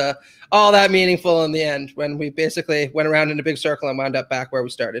was all that meaningful in the end when we basically went around in a big circle and wound up back where we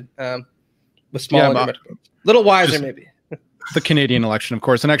started with smaller, little wiser maybe. the Canadian election, of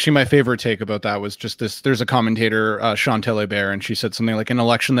course. And actually, my favorite take about that was just this. There's a commentator, Chantal Hébert, and she said something like, an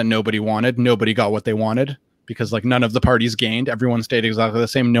election that nobody wanted, nobody got what they wanted, because like none of the parties gained. Everyone stayed exactly the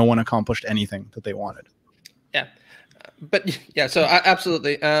same. No one accomplished anything that they wanted. Yeah. But yeah, so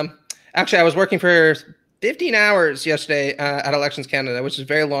absolutely. Actually, I was working for 15 hours yesterday at Elections Canada, which is a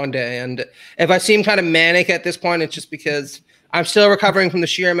very long day. And if I seem kind of manic at this point, it's just because I'm still recovering from the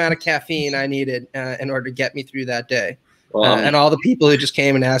sheer amount of caffeine I needed in order to get me through that day. And all the people who just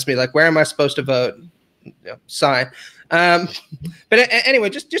came and asked me, like, where am I supposed to vote? You know, sign. But anyway,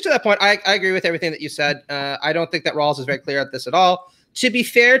 just to that point, I agree with everything that you said. I don't think that Rawls is very clear at this at all. To be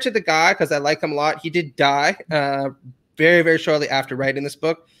fair to the guy, because I like him a lot, he did die very, very shortly after writing this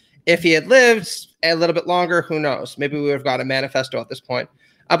book. If he had lived a little bit longer, who knows? Maybe we would have got a manifesto at this point.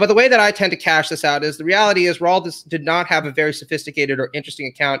 But the way that I tend to cash this out is the reality is Rawls did not have a very sophisticated or interesting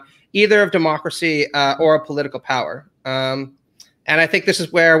account either of democracy or of political power. And I think this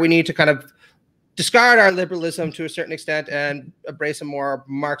is where we need to kind of discard our liberalism to a certain extent and embrace a more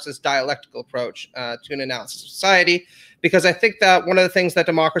Marxist dialectical approach to an analysis of society. Because I think that one of the things that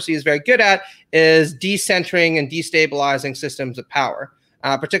democracy is very good at is decentering and destabilizing systems of power.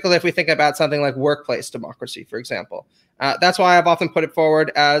 Particularly if we think about something like workplace democracy, for example. That's why I've often put it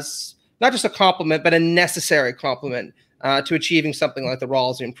forward as not just a compliment, but a necessary complement to achieving something like the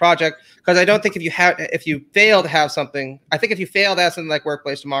Rawlsian project. Because I don't think if you fail to have something, I think if you fail to have something like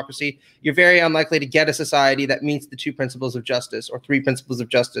workplace democracy, you're very unlikely to get a society that meets the 2 principles of justice or 3 principles of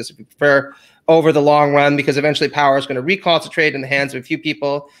justice, if you prefer, over the long run, because eventually power is going to reconcentrate in the hands of a few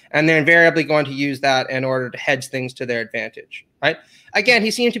people, and they're invariably going to use that in order to hedge things to their advantage, right? Again,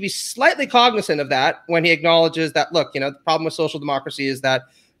 he seemed to be slightly cognizant of that when he acknowledges that, look, the problem with social democracy is that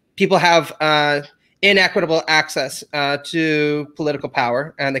people have inequitable access to political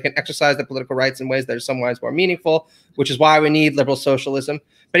power, and they can exercise their political rights in ways that are somewhat more meaningful, which is why we need liberal socialism.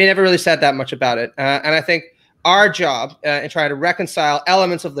 But he never really said that much about it. And I think our job in trying to reconcile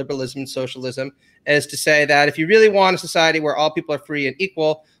elements of liberalism and socialism is to say that if you really want a society where all people are free and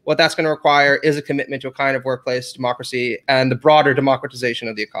equal, what that's going to require is a commitment to a kind of workplace democracy and the broader democratization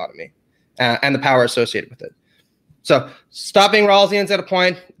of the economy and the power associated with it. So stop being Rawlsians at a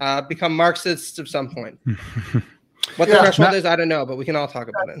point, become Marxists at some point. What the threshold is, I don't know, but we can all talk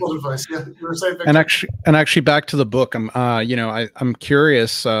about it. Advice. Yeah, you were saying, and actually, back to the book. I'm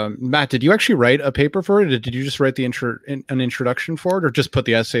curious. Matt, did you actually write a paper for it, or did you just write an introduction for it, or just put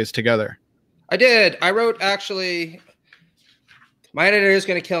the essays together? I did. I wrote actually. My editor is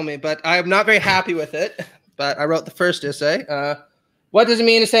going to kill me, but I'm not very happy with it. But I wrote the first essay. What does it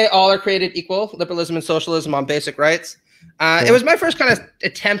mean to say all are created equal? Liberalism and Socialism on Basic Rights. It was my first kind of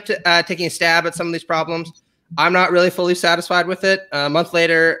attempt at taking a stab at some of these problems. I'm not really fully satisfied with it. A month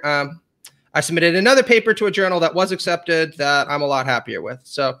later, I submitted another paper to a journal that was accepted that I'm a lot happier with.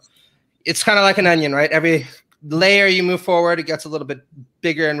 So it's kind of like an onion, right? Every layer you move forward, it gets a little bit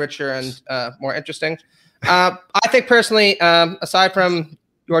bigger and richer and more interesting. I think personally, aside from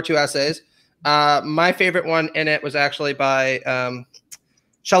your 2 essays, my favorite one in it was actually by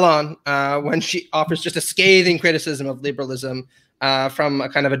Shalon, when she offers just a scathing criticism of liberalism from a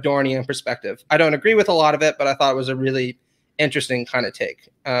kind of a Dornian perspective. I don't agree with a lot of it, but I thought it was a really interesting kind of take.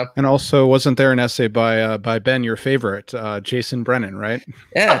 And also, wasn't there an essay by Ben, your favorite, Jason Brennan, right?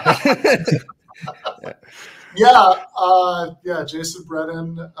 Yeah. Yeah, Jason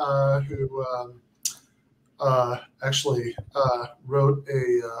Brennan, who actually wrote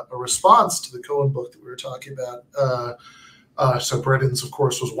a response to the Cohen book that we were talking about. So Brennan's, of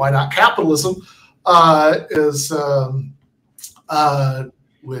course, was Why Not Capitalism,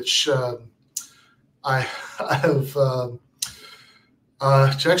 which I have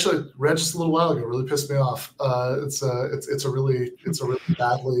actually read just a little while ago. It really pissed me off. It's a really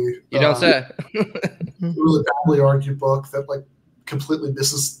badly you don't say really badly argued book that like completely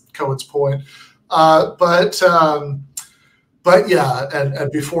misses Cohen's point. But yeah,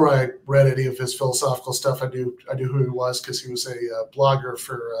 and before I read any of his philosophical stuff, I knew who he was because he was a blogger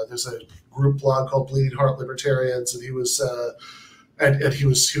for there's a group blog called Bleeding Heart Libertarians, and he was he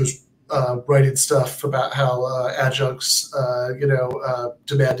was writing stuff about how adjuncts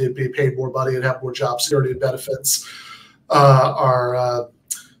demanded to be paid more money and have more job security and benefits are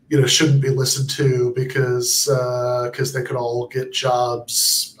shouldn't be listened to because they could all get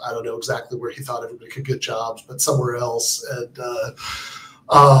jobs. I don't know exactly where he thought everybody could get jobs, but somewhere else.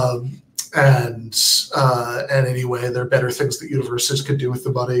 And anyway, there are better things that universities could do with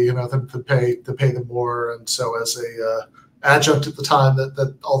the money, than pay them more. And so, as a adjunct at the time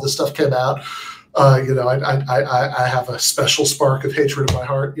that all this stuff came out, You know, I have a special spark of hatred in my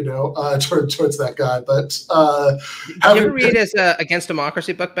heart, you know, towards that guy. But did you ever read his Against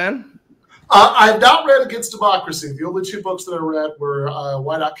Democracy book, Ben? I've not read Against Democracy. The only two books that I read were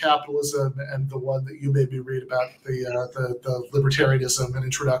Why Not Capitalism and the one that you made me read about the libertarianism and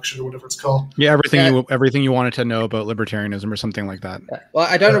introduction or whatever it's called. Yeah, everything you wanted to know about libertarianism or something like that. Well,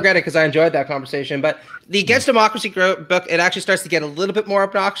 I don't regret it because I enjoyed that conversation. But the Against Democracy book, it actually starts to get a little bit more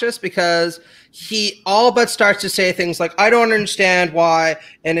obnoxious because he all but starts to say things like, I don't understand why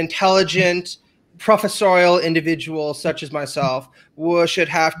an intelligent professorial individual such as myself should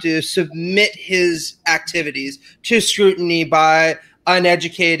have to submit his activities to scrutiny by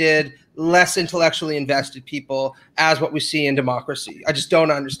uneducated, less intellectually invested people as what we see in democracy. I just don't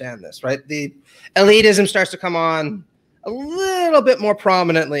understand this, right? The elitism starts to come on a little bit more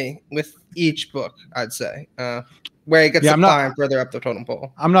prominently with each book, I'd say, where it gets to climb further up the totem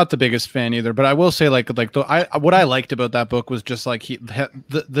pole. I'm not the biggest fan either, but I will say what I liked about that book was just like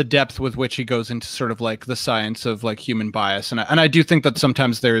the depth with which he goes into sort of like the science of like human bias, and I do think that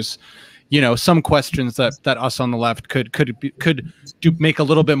sometimes there's, you know, some questions that us on the left could make a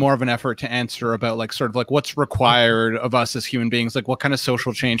little bit more of an effort to answer about, like sort of like what's required of us as human beings, like what kind of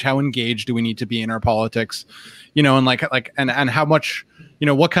social change, how engaged do we need to be in our politics, you know, and and how much, you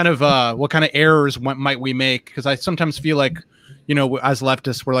know, what kind of errors might we make? Because I sometimes feel like, you know, as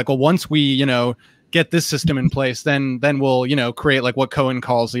leftists, we're like, well, once we, you know, get this system in place, then we'll, you know, create like what Cohen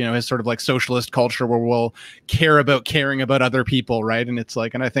calls, you know, his sort of like socialist culture where we'll caring about other people, right? And it's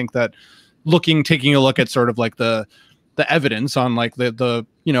like, and I think that taking a look at sort of like the evidence on like the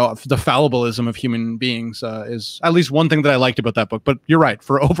you know, the fallibilism of human beings is at least one thing that I liked about that book. But you're right,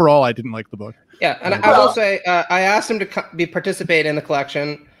 for overall, I didn't like the book. Yeah, and I will say I asked him to participate in the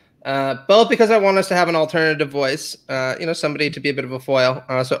collection, both because I want us to have an alternative voice, you know, somebody to be a bit of a foil,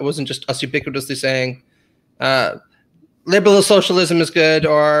 so it wasn't just us ubiquitously saying liberal socialism is good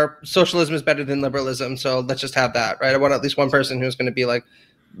or socialism is better than liberalism, so let's just have that, right? I want at least one person who's going to be like,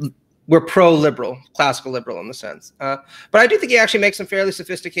 we're pro-liberal, classical liberal in the sense. But I do think he actually makes some fairly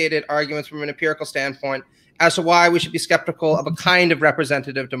sophisticated arguments from an empirical standpoint as to why we should be skeptical of a kind of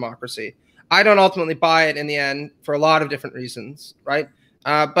representative democracy. I don't ultimately buy it in the end for a lot of different reasons, right?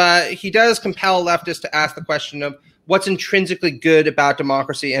 But he does compel leftists to ask the question of what's intrinsically good about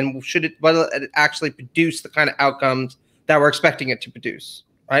democracy and whether it actually produce the kind of outcomes that we're expecting it to produce,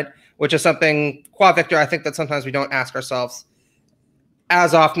 right? Which is something, qua Victor, I think that sometimes we don't ask ourselves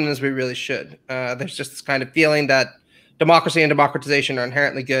as often as we really should. There's just this kind of feeling that democracy and democratization are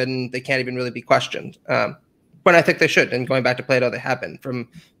inherently good and they can't even really be questioned. But I think they should. And going back to Plato, they have been from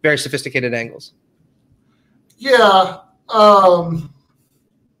very sophisticated angles. Yeah.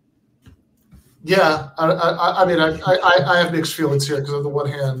 Yeah. I mean, I have mixed feelings here because on the one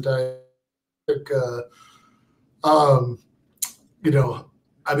hand, I think, you know,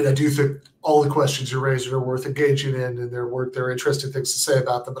 I mean, I do think all the questions you're raising are worth engaging in, and there are interesting things to say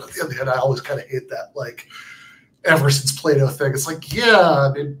about them. But on the other hand, I always kind of hate that, like, ever since Plato thing. It's like, yeah,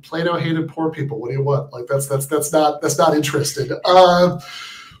 I mean, Plato hated poor people. What do you want? Like, that's not interesting.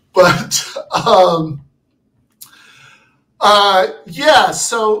 Yeah.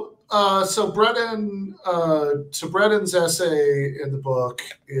 So Brennan's essay in the book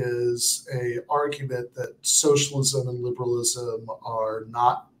is a argument that socialism and liberalism are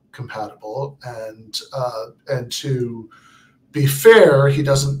not compatible, and to be fair, he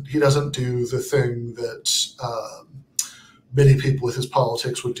doesn't do the thing that many people with his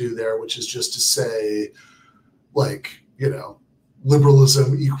politics would do there, which is just to say, like, you know,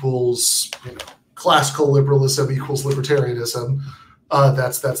 liberalism equals, you know, classical liberalism equals libertarianism.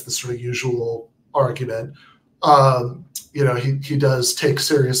 That's the sort of usual argument. You know, he does take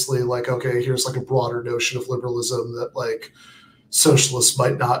seriously, like, okay, here's like a broader notion of liberalism that like socialists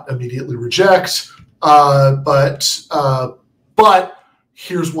might not immediately reject, but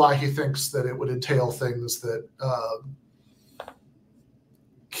here's why he thinks that it would entail things that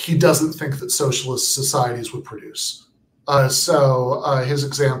he doesn't think that socialist societies would produce. So his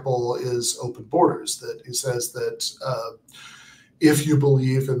example is open borders, that he says that if you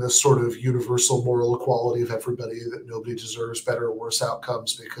believe in this sort of universal moral equality of everybody, that nobody deserves better or worse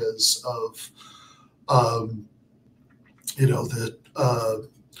outcomes because of, you know, that,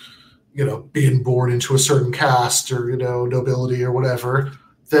 you know, being born into a certain caste or, you know, nobility or whatever,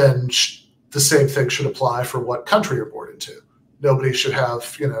 then the same thing should apply for what country you're born into. Nobody should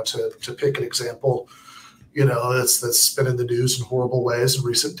have, you know, to pick an example, you know, that's been in the news in horrible ways in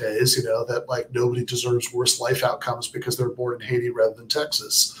recent days, you know, that like nobody deserves worse life outcomes because they're born in Haiti rather than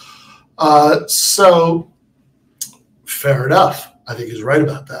Texas. So fair enough. I think he's right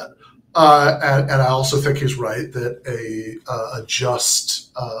about that. And I also think he's right that a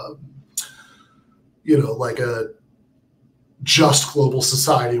just, like a just global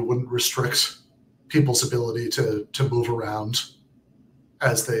society wouldn't restrict people's ability to move around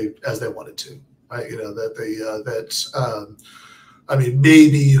as they wanted to, right? I mean,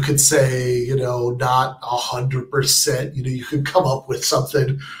 maybe you could say, not 100%, you could come up with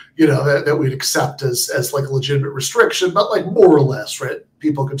something, that we'd accept as like a legitimate restriction, but like more or less, right?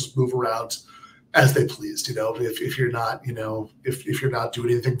 People can just move around as they pleased, if you're not, if you're not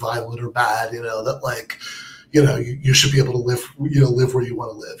doing anything violent or bad, that like, you should be able to live where you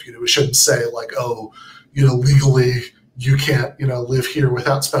want to live. We shouldn't say like, oh, legally you can't, live here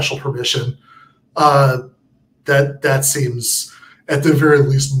without special permission. That seems at the very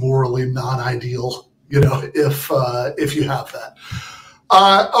least morally non-ideal, if you have that.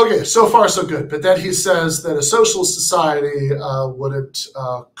 Okay, so far so good. But then he says that a socialist society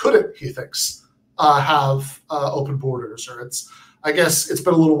couldn't, he thinks, have open borders, or I guess it's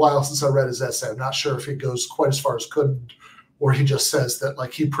been a little while since I read his essay. I'm not sure if he goes quite as far as couldn't, or he just says that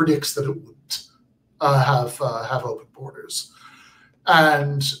like he predicts that it wouldn't have open borders.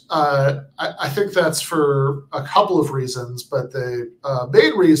 And I think that's for a couple of reasons, but the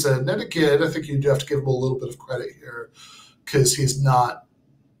main reason, and again, I think you do have to give him a little bit of credit here, because he's not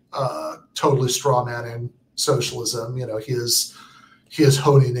totally strawmanning socialism. He is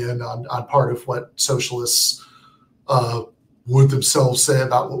honing in on part of what socialists would themselves say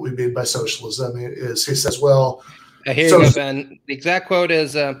about what we mean by socialism. He says, well, here you go, Ben. The exact quote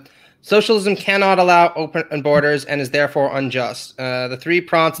is, socialism cannot allow open borders and is therefore unjust. The three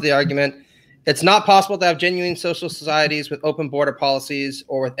prongs of the argument: it's not possible to have genuine social societies with open border policies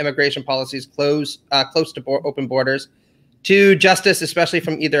or with immigration policies close to open borders. 2, justice, especially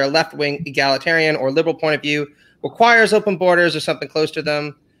from either a left-wing egalitarian or liberal point of view, requires open borders or something close to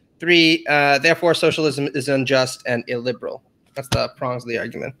them. 3, therefore socialism is unjust and illiberal. That's the prongs of the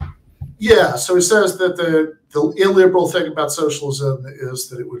argument. Yeah, so he says that the illiberal thing about socialism is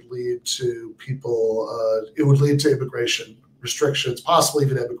that it would lead to it would lead to immigration restrictions, possibly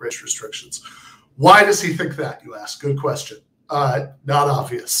even immigration restrictions. Why does he think that, you ask? Good question. Not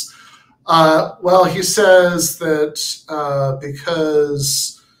obvious. Well, he says that like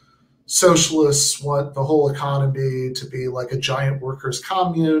socialists want the whole economy to be like a giant workers'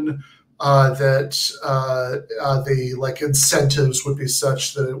 commune, that the like incentives would be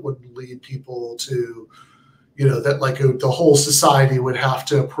such that it wouldn't lead people to, that like the whole society would have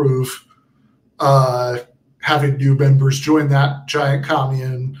to approve having new members join that giant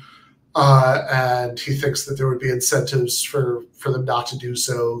commune. And he thinks that there would be incentives for them not to do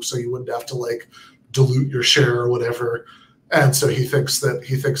so you wouldn't have to like dilute your share or whatever. And so he thinks that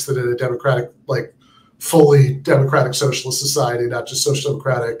in a democratic, like fully democratic socialist society, not just social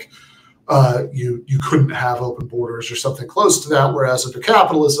democratic, you couldn't have open borders or something close to that. Whereas under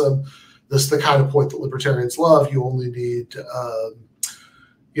capitalism, this is the kind of point that libertarians love. You only need,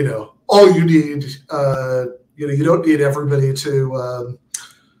 all you need, you don't need everybody to,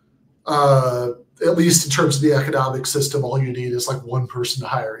 at least in terms of the economic system, all you need is like one person to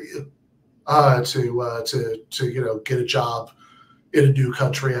hire you to get a job in a new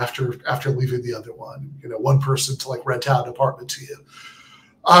country after leaving the other one. One person to like rent out an apartment to you.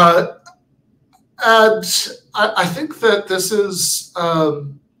 And I think that this is, I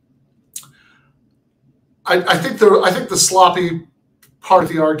think the sloppy part of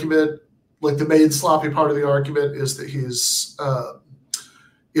the argument, like the main sloppy part of the argument, is that he's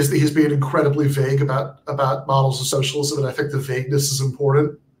being incredibly vague about models of socialism, and I think the vagueness is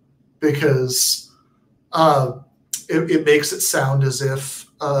important because it makes it sound as if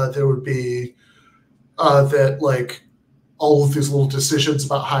there would be that like all of these little decisions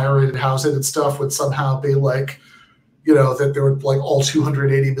about hiring and housing and stuff would somehow be like, that there would like all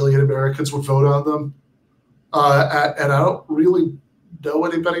 280 million Americans would vote on them. And I don't really know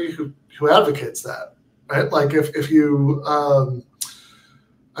anybody who advocates that, right? Like if you,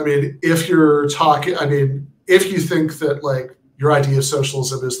 if you're talking, if you think that like your idea of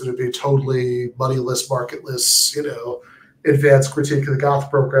socialism is that it'd be totally moneyless, marketless, advanced critique of the Goth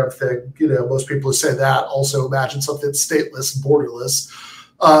program thing, most people who say that also imagine something that's stateless and borderless.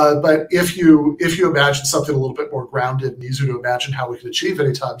 But if you imagine something a little bit more grounded and easier to imagine how we could achieve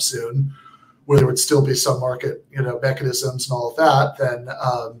anytime soon, where there would still be some market, mechanisms and all of that, then,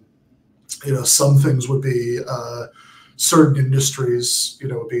 some things would be, certain industries,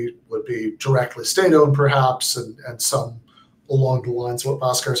 would be directly state-owned perhaps, and some along the lines of what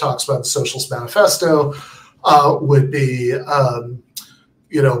Bhaskar talks about in the Socialist Manifesto, would be,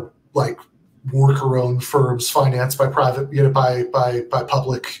 like worker-owned firms financed by private, by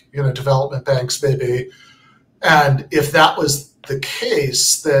public, development banks maybe. And if that was the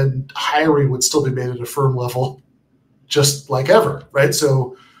case, then hiring would still be made at a firm level, just like ever, right?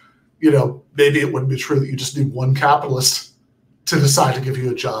 So, maybe it wouldn't be true that you just need one capitalist to decide to give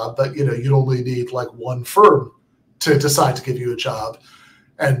you a job, but you'd only need like one firm to decide to give you a job,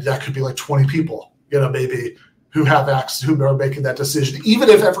 and that could be like 20 people, maybe, who have access, who are making that decision, even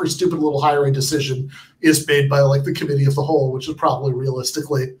if every stupid little hiring decision is made by like the committee of the whole, which is probably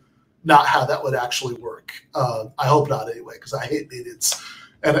realistically not how that would actually work. I hope not anyway, because I hate meetings,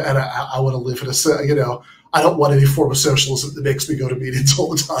 and I want to live in a, I don't want any form of socialism that makes me go to meetings all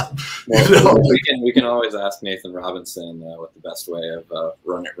the time. Well, we can always ask Nathan Robinson what the best way of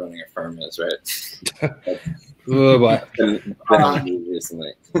running a firm is, right? Oh boy.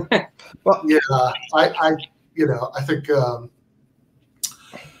 Recently. Well, yeah, I think.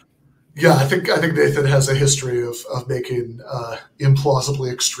 Yeah, I think Nathan has a history of making implausibly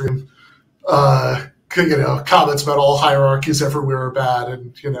extreme, comments about all hierarchies everywhere are bad,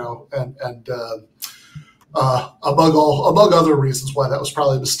 and among other reasons why that was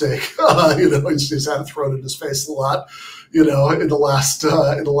probably a mistake. He's had it thrown in his face a lot, in the last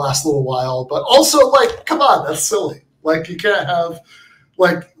little while. But also, like, come on, that's silly. Like, you can't have,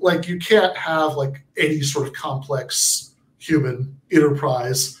 you can't have any sort of complex human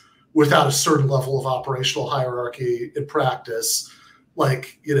enterprise without a certain level of operational hierarchy in practice.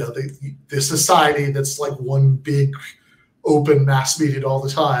 The society that's like one big open mass meeting all the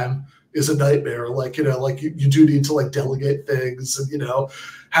time is a nightmare. You do need to delegate things, and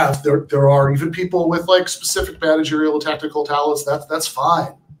there are even people with specific managerial and technical talents. That's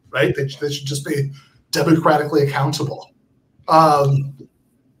fine, right? They should just be democratically accountable. Anyway,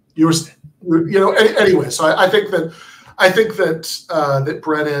 so I think that that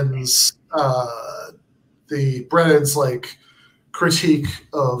Brennan's critique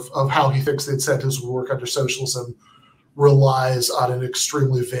of how he thinks the incentives would work under socialism relies on an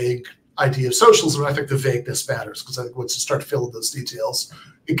extremely vague idea of socialism. And I think the vagueness matters, because I think once you start filling those details,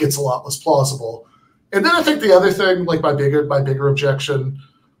 it gets a lot less plausible. And then I think the other thing, my bigger objection,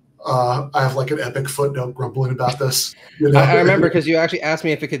 I have an epic footnote grumbling about this. I remember, because you actually asked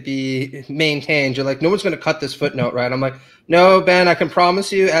me if it could be maintained. You're like, no one's going to cut this footnote, right? I'm like, no, Ben, I can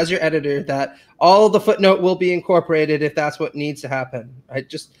promise you as your editor that all the footnote will be incorporated if that's what needs to happen. Right?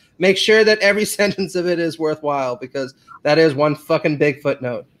 Just make sure that every sentence of it is worthwhile, because that is one fucking big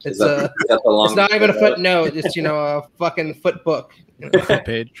footnote. It's it's not even a footnote. It's a fucking foot book. Foot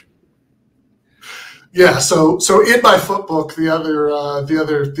page. Yeah, so in my footbook, the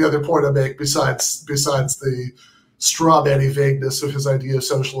other point I make besides the strawberry vagueness of his idea of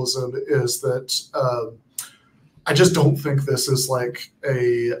socialism is that I just don't think this is a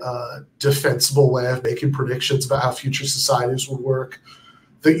defensible way of making predictions about how future societies would work,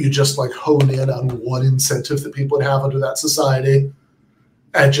 that you just hone in on one incentive that people would have under that society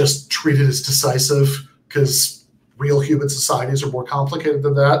and just treat it as decisive, because real human societies are more complicated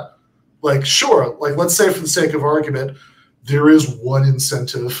than that. Sure, let's say for the sake of argument, there is one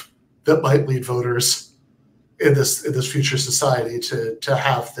incentive that might lead voters in this future society to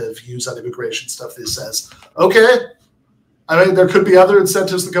have the views on immigration stuff that he says. Okay. I mean, there could be other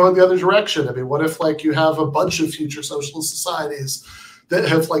incentives that go in the other direction. I mean, what if you have a bunch of future socialist societies that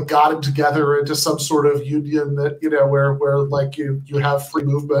have gotten together into some sort of union that, where you have free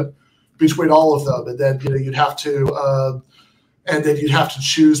movement between all of them, and then you'd have to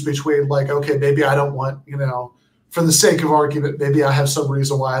choose between okay, maybe I don't want, for the sake of argument, maybe I have some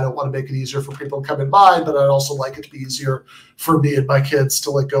reason why I don't want to make it easier for people to come in mine, but I'd also like it to be easier for me and my kids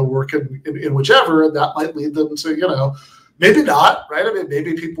to go work in whichever, and that might lead them to, maybe not, right? I mean,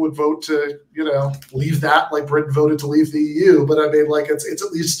 maybe people would vote to, leave that, like Britain voted to leave the EU, but I mean, it's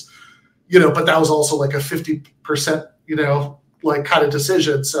at least, but that was also a 50%, kind of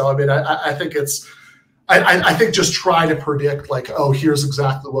decision. So, I mean, I think I think just try to predict oh, here's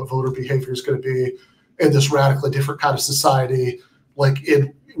exactly what voter behavior is going to be in this radically different kind of society, with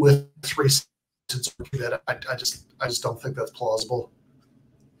 3 sentences, that I just don't think that's plausible.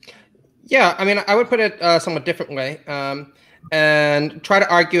 Yeah, I mean, I would put it somewhat different way, and try to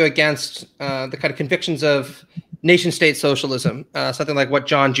argue against the kind of convictions of nation-state socialism, something like what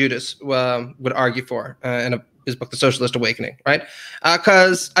John Judas would argue for in his book, The Socialist Awakening, right?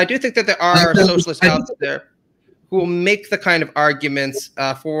 Because I do think that there are socialists out there who will make the kind of arguments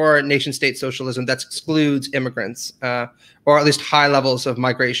for nation-state socialism that excludes immigrants, or at least high levels of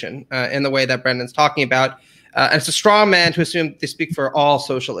migration, in the way that Brendan's talking about. And it's a straw man to assume they speak for all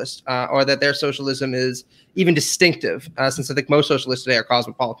socialists or that their socialism is even distinctive, since I think most socialists today are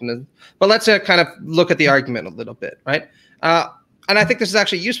cosmopolitan. But let's kind of look at the argument a little bit, right? And I think this is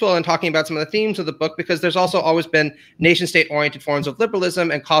actually useful in talking about some of the themes of the book, because there's also always been nation-state-oriented forms of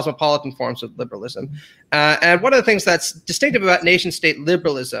liberalism and cosmopolitan forms of liberalism. And one of the things that's distinctive about nation-state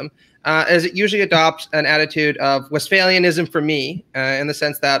liberalism is it usually adopts an attitude of Westphalianism for me, in the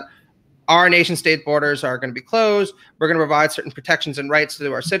sense that our nation-state borders are going to be closed. We're going to provide certain protections and rights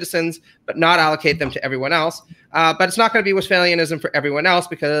to our citizens, but not allocate them to everyone else. But it's not going to be Westphalianism for everyone else,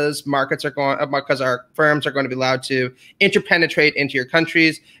 because because our firms are going to be allowed to interpenetrate into your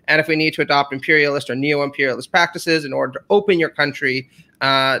countries. And if we need to adopt imperialist or neo-imperialist practices in order to open your country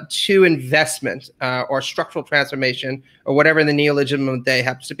to investment or structural transformation or whatever the neologism of the day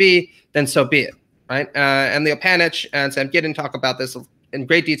happens to be, then so be it, right? And Leo Panitch and Sam Giddens talk about this in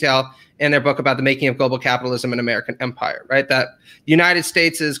great detail in their book about the making of global capitalism and American empire, right? That the United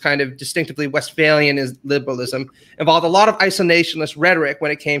States is kind of distinctively Westphalian liberalism, involved a lot of isolationist rhetoric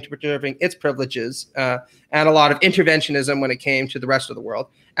when it came to preserving its privileges, and a lot of interventionism when it came to the rest of the world.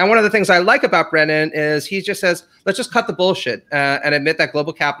 And one of the things I like about Brennan is he just says, let's just cut the bullshit and admit that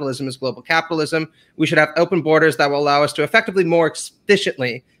global capitalism is global capitalism. We should have open borders that will allow us to effectively more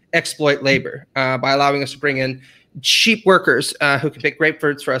efficiently exploit labor by allowing us to bring in cheap workers who can pick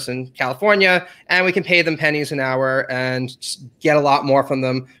grapefruits for us in California, and we can pay them pennies an hour and get a lot more from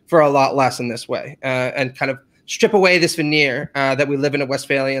them for a lot less in this way, and kind of strip away this veneer that we live in a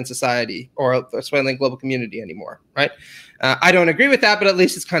Westphalian society or a Westphalian global community anymore, right? I don't agree with that, but at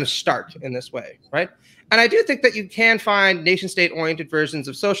least it's kind of stark in this way, right? And I do think that you can find nation-state-oriented versions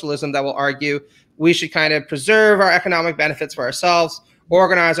of socialism that will argue we should kind of preserve our economic benefits for ourselves,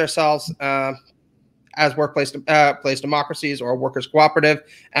 organize ourselves as workplace democracies or workers' cooperative,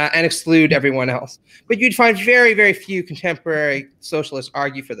 and exclude everyone else. But you'd find very, very few contemporary socialists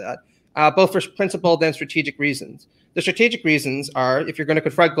argue for that, both for principled and strategic reasons. The strategic reasons are, if you're going to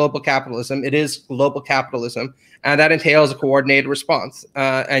confront global capitalism, it is global capitalism, and that entails a coordinated response.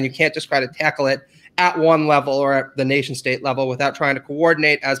 And you can't just try to tackle it at one level or at the nation-state level without trying to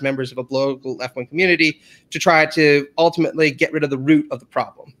coordinate as members of a global left-wing community to try to ultimately get rid of the root of the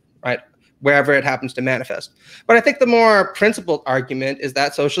problem, right? Wherever it happens to manifest. But I think the more principled argument is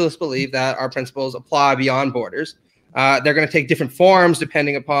that socialists believe that our principles apply beyond borders. They're going to take different forms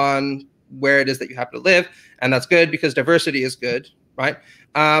depending upon where it is that you happen to live, and that's good because diversity is good, right?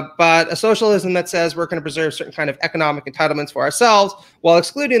 But a socialism that says we're going to preserve certain kind of economic entitlements for ourselves while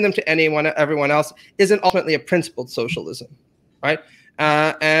excluding them to everyone else isn't ultimately a principled socialism, right?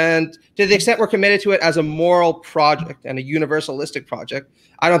 And to the extent we're committed to it as a moral project and a universalistic project,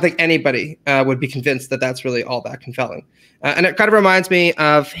 I don't think anybody would be convinced that that's really all that compelling. And it kind of reminds me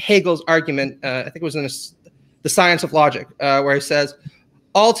of Hegel's argument, I think it was in The Science of Logic, where he says,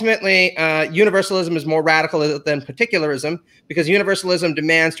 ultimately, universalism is more radical than particularism because universalism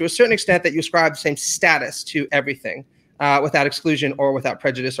demands to a certain extent that you ascribe the same status to everything without exclusion or without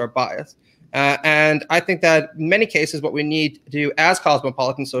prejudice or bias. And I think that in many cases, what we need to do as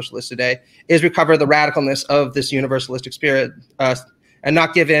cosmopolitan socialists today is recover the radicalness of this universalistic spirit and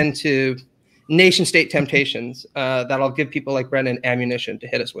not give in to nation-state temptations that'll give people like Brennan ammunition to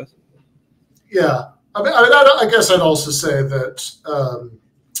hit us with. Yeah. I guess I'd also say that,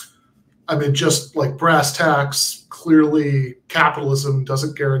 just like brass tacks, clearly capitalism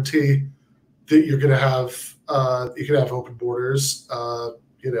doesn't guarantee that you're going to have, you can have open borders.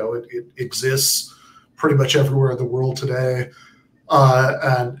 It exists pretty much everywhere in the world today,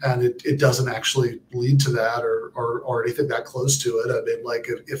 and it doesn't actually lead to that or anything that close to it.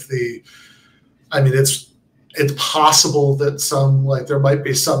 It's possible that there might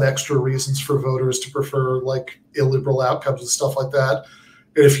be some extra reasons for voters to prefer like illiberal outcomes and stuff like that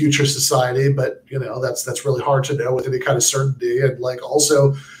in a future society, but that's really hard to know with any kind of certainty. And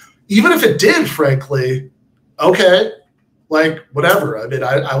also, even if it did, frankly, okay. Whatever.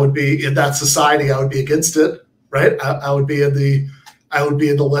 I would be in that society. I would be against it, right? I would be in the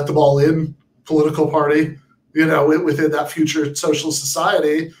let them all in political party, within that future social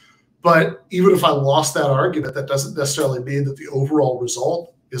society. But even if I lost that argument, that doesn't necessarily mean that the overall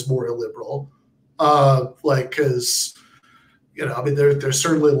result is more illiberal. Because there's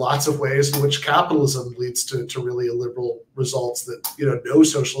certainly lots of ways in which capitalism leads to really illiberal results that no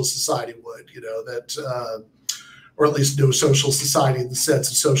socialist society would. Or at least no social society in the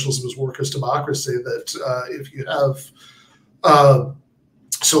sense of socialism as workers' democracy, that if you have, I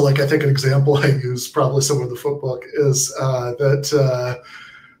think an example I use probably somewhere in the foot book is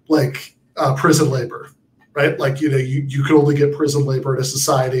prison labor, right? You can only get prison labor in a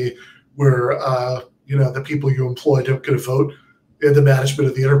society where the people you employ don't get a vote in the management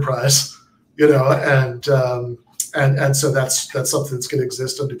of the enterprise, and so that's something that's going to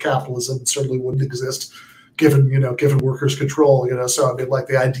exist under capitalism. It certainly wouldn't exist given workers' control. So I mean, like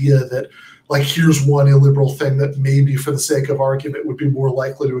the idea that like here's one illiberal thing that maybe for the sake of argument would be more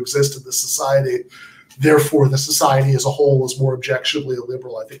likely to exist in this society, therefore the society as a whole is more objectively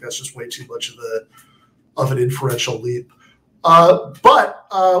illiberal. I think that's just way too much of an inferential leap. But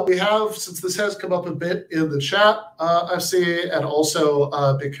we have, since this has come up a bit in the chat, I see, and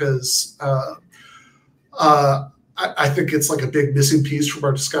also because I think it's like a big missing piece from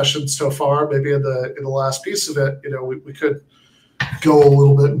our discussion so far. Maybe in the last piece of it, we could go a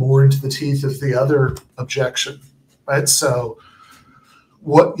little bit more into the teeth of the other objection, right? So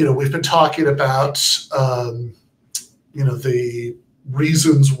what we've been talking about, the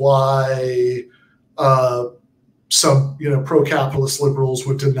reasons why some pro-capitalist liberals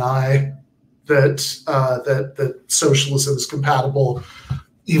would deny that socialism is compatible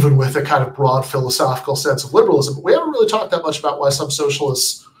even with a kind of broad philosophical sense of liberalism. But we haven't really talked that much about why some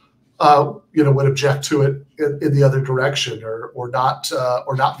socialists would object to it in the other direction, or not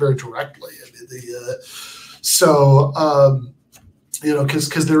very directly. I mean,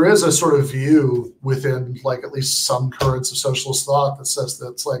 because there is a sort of view within like at least some currents of socialist thought that says that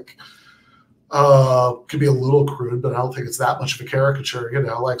it's like could be a little crude, but I don't think it's that much of a caricature.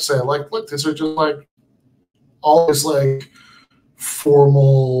 Like say like, look, these are just like always like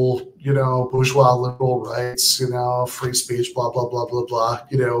formal, bourgeois liberal rights, free speech, blah blah blah blah blah.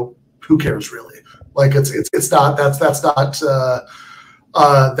 Who cares really? Like that's not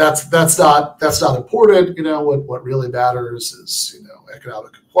important. What really matters is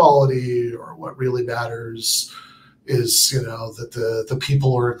economic equality, or what really matters is that the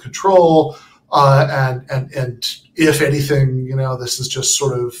people are in control, and if anything, this is just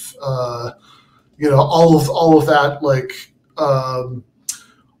sort of all of that, like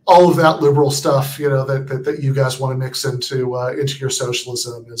all of that liberal stuff, that you guys want to mix into your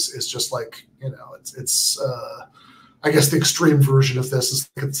socialism is just like, it's I guess the extreme version of this is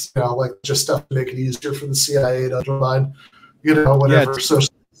it's like just stuff to make it easier for the CIA to undermine, whatever.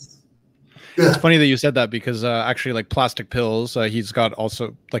 It's funny that you said that, because actually, like Plastic Pills, he's got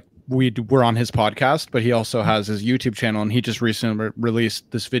also like we're on his podcast, but he also has his YouTube channel, and he just recently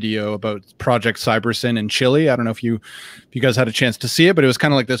released this video about Project Cybersyn in Chile. I don't know if you guys had a chance to see it, but it was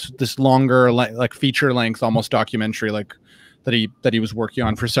kind of like this longer like feature length almost documentary like that he was working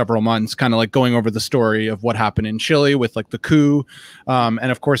on for several months, kind of like going over the story of what happened in Chile with like the coup,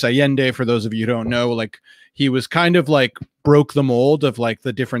 and of course Allende, for those of you who don't know, like he was kind of like broke the mold of like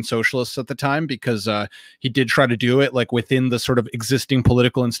the different socialists at the time, because he did try to do it like within the sort of existing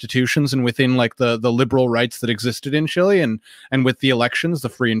political institutions and within like the liberal rights that existed in Chile, and with the elections, the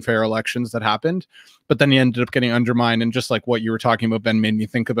free and fair elections that happened. But then he ended up getting undermined, and just like what you were talking about, Ben, made me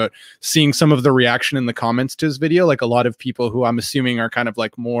think about seeing some of the reaction in the comments to his video. Like a lot of people who I'm assuming are kind of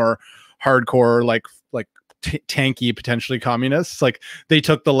like more hardcore, like tanky, potentially communists, like they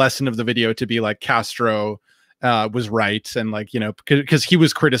took the lesson of the video to be like Castro was right, and like because he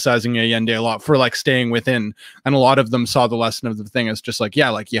was criticizing Allende a lot for like staying within, and a lot of them saw the lesson of the thing as just like, yeah,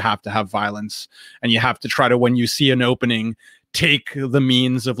 like you have to have violence, and you have to try to, when you see an opening, take the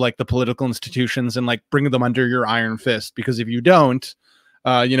means of like the political institutions and like bring them under your iron fist, because if you don't,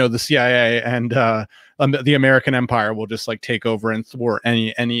 the CIA and the American empire will just like take over and thwart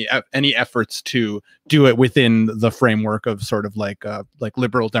any efforts to do it within the framework of sort of like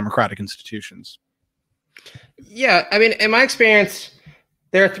liberal democratic institutions. Yeah, I mean, in my experience,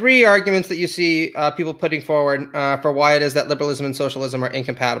 there are three arguments that you see people putting forward for why it is that liberalism and socialism are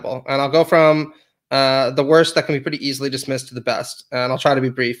incompatible. And I'll go from the worst that can be pretty easily dismissed to the best. And I'll try to be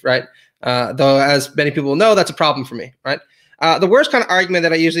brief, right? Though, as many people will know, that's a problem for me, right? The worst kind of argument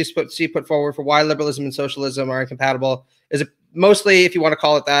that I usually see put forward for why liberalism and socialism are incompatible is mostly, if you want to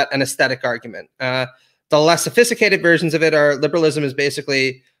call it that, an aesthetic argument. The less sophisticated versions of it are liberalism is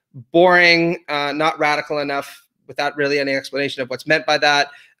basically boring, not radical enough, without really any explanation of what's meant by that,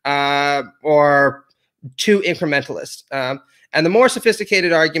 or too incrementalist. And the more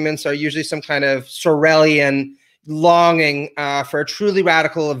sophisticated arguments are usually some kind of Sorelian longing for a truly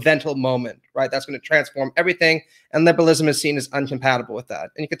radical eventual moment, right? That's going to transform everything. And liberalism is seen as incompatible with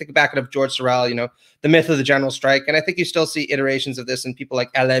that. And you can think back of George Sorel, the myth of the general strike. And I think you still see iterations of this in people like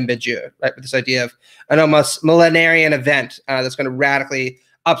Alain Badiou, right? With this idea of an almost millenarian event that's going to radically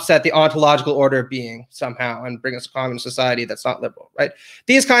upset the ontological order of being somehow and bring us a communist society that's not liberal, right?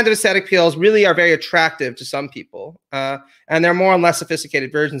 These kinds of aesthetic appeals really are very attractive to some people, and there are more and less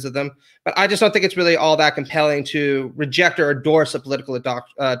sophisticated versions of them. But I just don't think it's really all that compelling to reject or endorse a political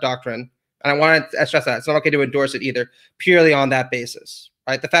doctrine And I want to stress that. It's not okay to endorse it either, purely on that basis,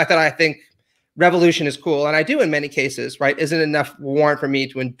 right? The fact that I think revolution is cool, and I do in many cases, right, isn't enough warrant for me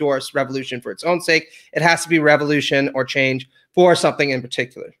to endorse revolution for its own sake. It has to be revolution or change for something in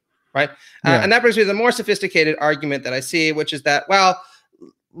particular, right? Yeah. And that brings me to the more sophisticated argument that I see, which is that, well,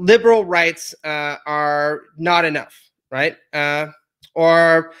 liberal rights are not enough, right?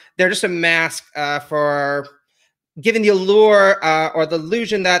 Or they're just a mask for giving the allure or the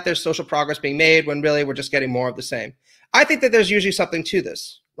illusion that there's social progress being made when really we're just getting more of the same. I think that there's usually something to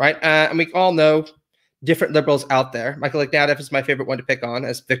this, right? And we all know different liberals out there. Michael Ignatieff is my favorite one to pick on,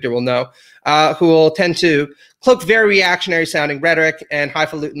 as Victor will know, who will tend to cloak very reactionary sounding rhetoric and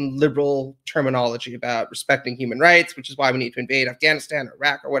highfalutin liberal terminology about respecting human rights, which is why we need to invade Afghanistan or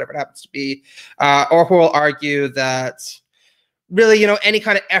Iraq or whatever it happens to be, or who will argue that really, you know, any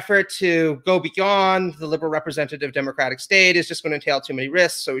kind of effort to go beyond the liberal representative democratic state is just going to entail too many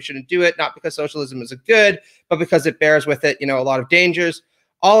risks, so we shouldn't do it, not because socialism is a good, but because it bears with it, you know, a lot of dangers.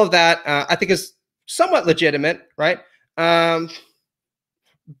 All of that, I think, is somewhat legitimate, right?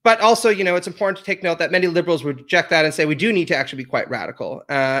 But also, you know, it's important to take note that many liberals would reject that and say we do need to actually be quite radical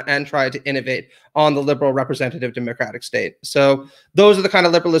and try to innovate on the liberal representative democratic state. So those are the kind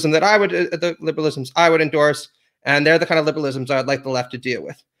of liberalism that the liberalisms I would endorse. And they're the kind of liberalisms I'd like the left to deal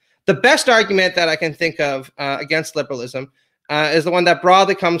with. The best argument that I can think of against liberalism is the one that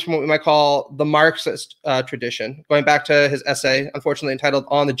broadly comes from what we might call the Marxist tradition, going back to his essay, unfortunately entitled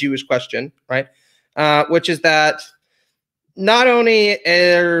On the Jewish Question, right? Which is that not only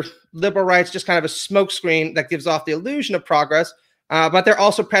are liberal rights just kind of a smokescreen that gives off the illusion of progress, but they're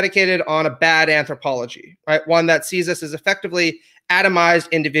also predicated on a bad anthropology, right? One that sees us as effectively atomized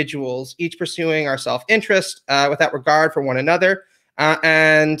individuals, each pursuing our self-interest without regard for one another.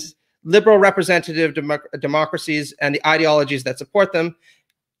 And liberal representative democracies and the ideologies that support them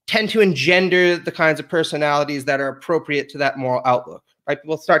tend to engender the kinds of personalities that are appropriate to that moral outlook, right?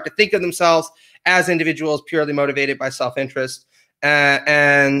 People start to think of themselves as individuals purely motivated by self-interest,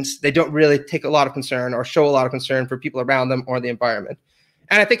 and they don't really take a lot of concern or show a lot of concern for people around them or the environment.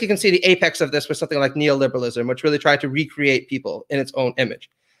 And I think you can see the apex of this with something like neoliberalism, which really tried to recreate people in its own image.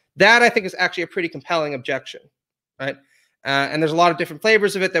 That, I think, is actually a pretty compelling objection, right? And there's a lot of different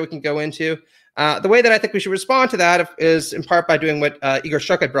flavors of it that we can go into. The way that I think we should respond to that is in part by doing what Igor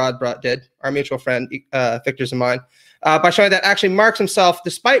Shukadbrad did, our mutual friend, Victor's and mine, by showing that actually Marx himself,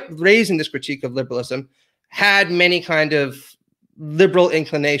 despite raising this critique of liberalism, had many kind of liberal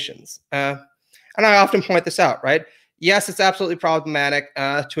inclinations. And I often point this out, right? Yes, it's absolutely problematic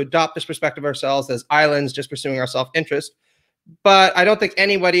to adopt this perspective of ourselves as islands just pursuing our self-interest. But I don't think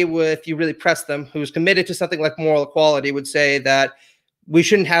anybody, if you really press them, who's committed to something like moral equality would say that we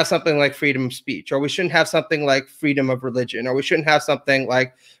shouldn't have something like freedom of speech, or we shouldn't have something like freedom of religion, or we shouldn't have something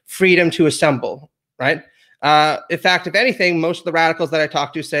like freedom to assemble, right? In fact, if anything, most of the radicals that I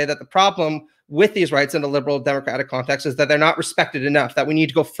talk to say that the problem with these rights in the liberal democratic context is that they're not respected enough, that we need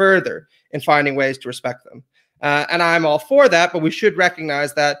to go further in finding ways to respect them. And I'm all for that, but we should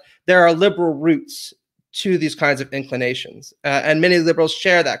recognize that there are liberal roots to these kinds of inclinations. And many liberals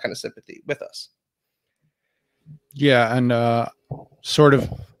share that kind of sympathy with us. Yeah, and sort of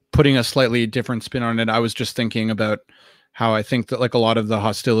putting a slightly different spin on it, I was just thinking about how I think that like a lot of the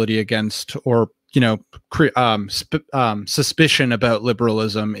hostility against, or you know, suspicion about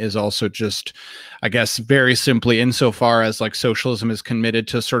liberalism is also just, I guess, very simply insofar as like socialism is committed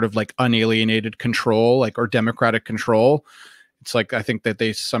to sort of like unalienated control, like, or democratic control. It's like, I think that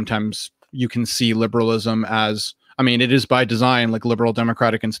they sometimes, you can see liberalism as, I mean, it is by design, like liberal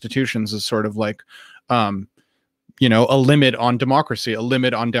democratic institutions is sort of like, you know, a limit on democracy, a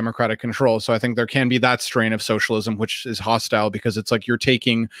limit on democratic control. So I think there can be that strain of socialism, which is hostile because it's like you're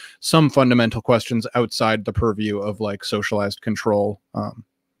taking some fundamental questions outside the purview of like socialized control.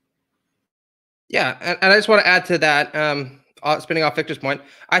 Yeah, and I just want to add to that, spinning off Victor's point,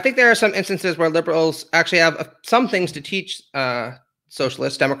 I think there are some instances where liberals actually have some things to teach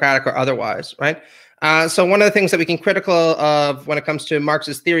socialists, democratic or otherwise, right? So one of the things that we can critical of when it comes to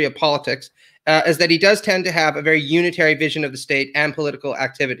Marx's theory of politics is that he does tend to have a very unitary vision of the state and political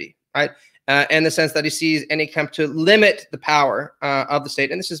activity, right? In the sense that he sees any attempt to limit the power of the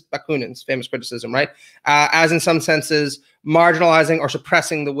state, and this is Bakunin's famous criticism, right? As in some senses, marginalizing or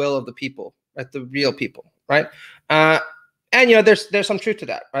suppressing the will of the people, right? The real people, right? And, you know, there's some truth to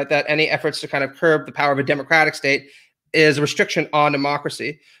that, right? That any efforts to kind of curb the power of a democratic state is a restriction on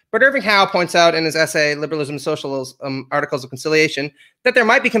democracy. But Irving Howe points out in his essay, Liberalism and Socialism, Articles of Conciliation, that there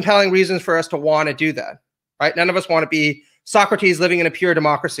might be compelling reasons for us to want to do that, right? None of us want to be Socrates living in a pure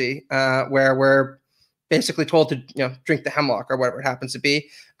democracy where we're basically told to drink the hemlock or whatever it happens to be.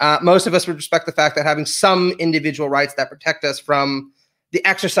 Most of us would respect the fact that having some individual rights that protect us from the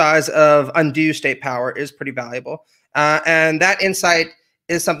exercise of undue state power is pretty valuable. And that insight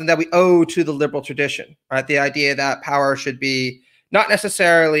is something that we owe to the liberal tradition, right? The idea that power should be not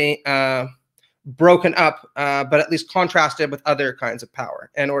necessarily broken up, but at least contrasted with other kinds of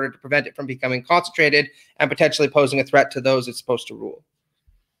power in order to prevent it from becoming concentrated and potentially posing a threat to those it's supposed to rule.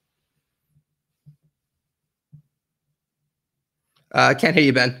 I can't hear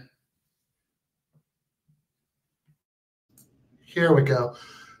you, Ben. Here we go.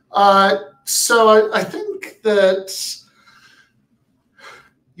 So I think that,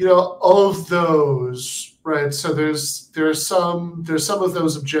 all of those, right? So there's some of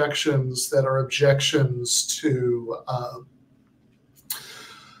those objections that are objections to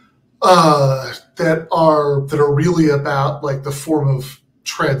that are really about like the form of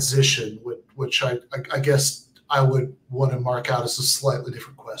transition, which I guess I would want to mark out as a slightly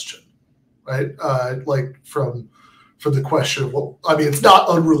different question, right? Like from the question of, well, I mean, it's not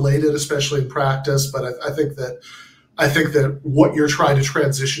unrelated, especially in practice, but I think that what you're trying to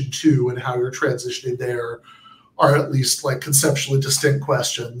transition to and how you're transitioning there are at least like conceptually distinct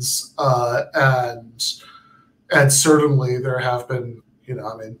questions. And certainly there have been,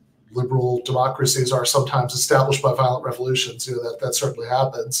 I mean, liberal democracies are sometimes established by violent revolutions. That certainly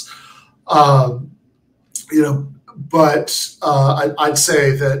happens. But I'd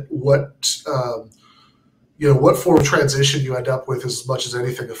say that what form of transition you end up with is as much as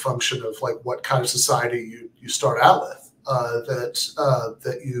anything a function of like what kind of society you start out with. I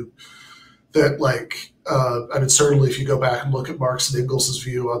mean, certainly if you go back and look at Marx and Engels'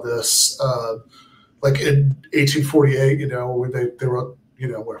 view on this, like in 1848, when they wrote,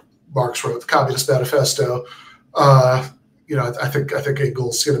 where Marx wrote the Communist Manifesto, I think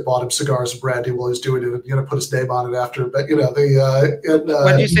Engels bought him cigars and brandy while he was doing it and put his name on it after. But what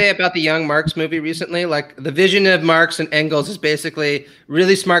did you say about the Young Marx movie recently? Like the vision of Marx and Engels is basically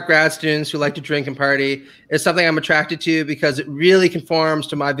really smart grad students who like to drink and party. It's something I'm attracted to because it really conforms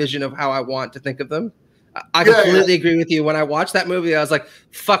to my vision of how I want to think of them. I completely agree with you. When I watched that movie, I was like,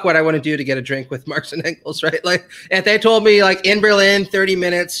 fuck what I want to do to get a drink with Marx and Engels, right? Like, if they told me like in Berlin, 30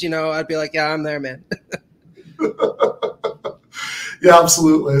 minutes, I'd be like, yeah, I'm there, man. Yeah,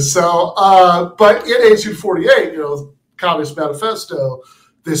 absolutely. So, but in 1848, Communist Manifesto,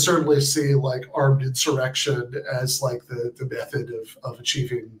 they certainly see like armed insurrection as like the method of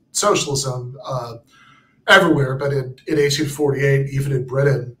achieving socialism everywhere. But in 1848, even in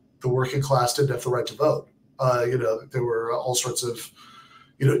Britain, the working class didn't have the right to vote. There were all sorts of,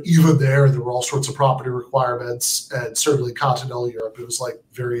 even there were all sorts of property requirements, and certainly in continental Europe, it was like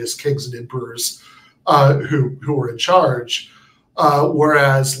various kings and emperors who were in charge.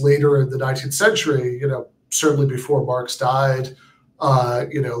 Whereas later in the 19th century, certainly before Marx died,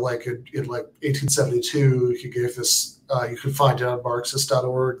 like in like 1872, he gave this, you can find it on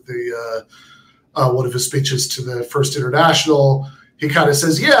Marxist.org, one of his speeches to the First International. He kind of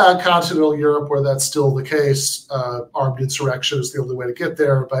says, yeah, continental Europe, where that's still the case, armed insurrection is the only way to get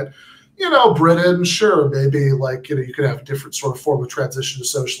there. But, Britain, sure, maybe like, you could have a different sort of form of transition to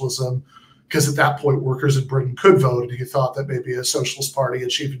socialism, because at that point, workers in Britain could vote, and he thought that maybe a socialist party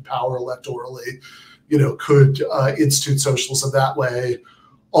achieving power electorally, could institute socialism that way,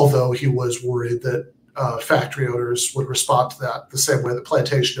 although he was worried that factory owners would respond to that the same way that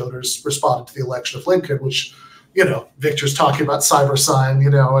plantation owners responded to the election of Lincoln, which, Victor's talking about cyber sign,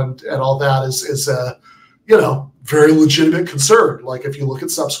 and all that is a, very legitimate concern, like if you look at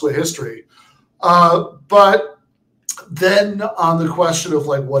subsequent history. But then on the question of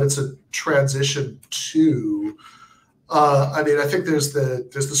like what it's a transition to, I mean, I think there's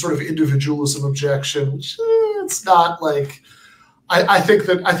the sort of individualism objection, which it's not like, I think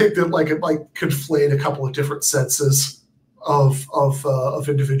that like it might conflate a couple of different senses of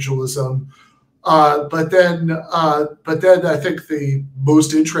individualism. But then I think the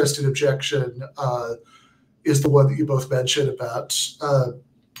most interesting objection is the one that you both mentioned about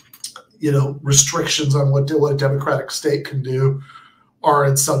restrictions on what a democratic state can do are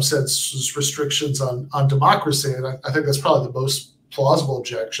in some sense restrictions on democracy. And I think that's probably the most plausible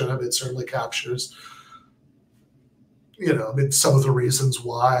objection. I mean, it certainly captures, some of the reasons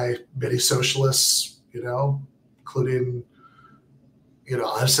why many socialists, including,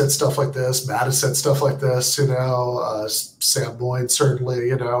 I've said stuff like this, Matt has said stuff like this, Sam Moyne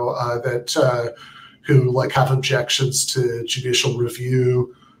certainly, that who like have objections to judicial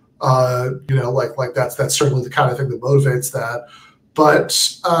review, like that's certainly the kind of thing that motivates that.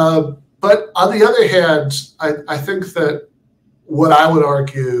 But on the other hand, I think that what I would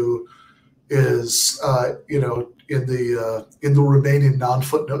argue is, in the remaining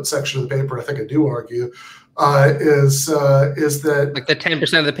non-footnote section of the paper, I think I do argue, is that like the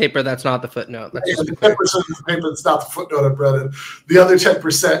 10% of the paper that's not the footnote. That's the 10% of the paper that's not the footnote I've read it. The other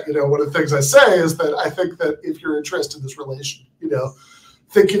 10%, one of the things I say is that I think that if you're interested in this relation,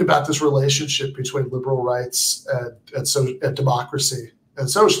 thinking about this relationship between liberal rights and democracy and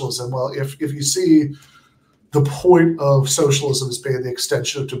socialism, well, if you see the point of socialism as being the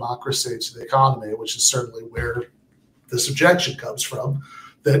extension of democracy to the economy, which is certainly where this objection comes from,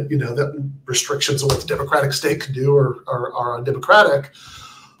 that that restrictions on what the democratic state can do are undemocratic,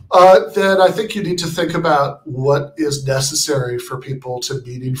 then I think you need to think about what is necessary for people to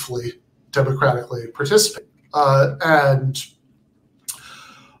meaningfully democratically participate, and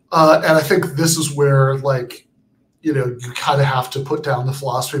I think this is where you kind of have to put down the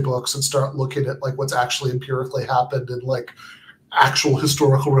philosophy books and start looking at what's actually empirically happened in actual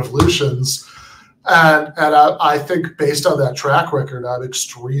historical revolutions. And I think based on that track record, I'm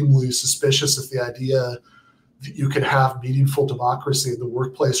extremely suspicious of the idea that you can have meaningful democracy in the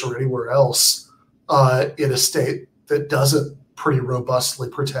workplace or anywhere else in a state that doesn't pretty robustly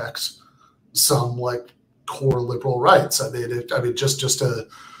protect some core liberal rights. I mean, just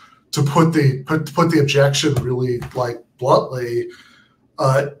to put the objection really bluntly,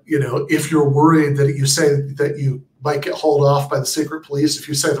 if you're worried that you say that you might get hauled off by the secret police if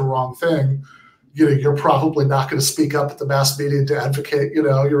you say the wrong thing, you're probably not going to speak up at the mass meeting to advocate,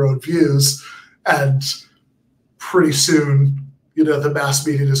 your own views. And pretty soon, the mass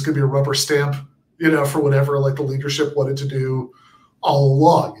meeting is going to be a rubber stamp, for whatever the leadership wanted to do all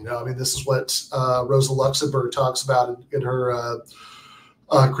along. I mean, this is what Rosa Luxemburg talks about in her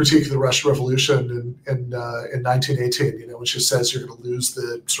critique of the Russian Revolution in 1918, when she says you're going to lose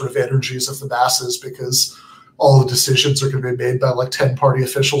the sort of energies of the masses because all the decisions are going to be made by 10 party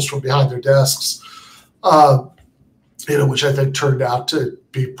officials from behind their desks, which I think turned out to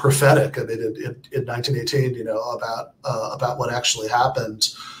be prophetic. I mean, in 1918, about what actually happened.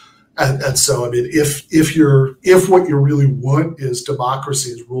 And so, I mean, if what you really want is democracy,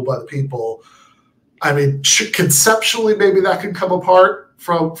 is ruled by the people, I mean, conceptually, maybe that can come apart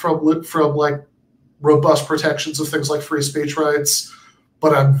from robust protections of things like free speech rights,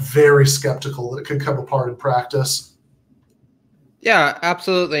 but I'm very skeptical that it can come apart in practice. Yeah,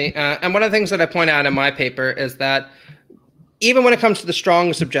 absolutely. And one of the things that I point out in my paper is that even when it comes to the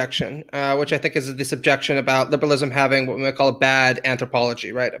strongest objection, which I think is this objection about liberalism having what we might call a bad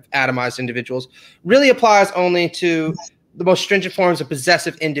anthropology, right, of atomized individuals, really applies only to the most stringent forms of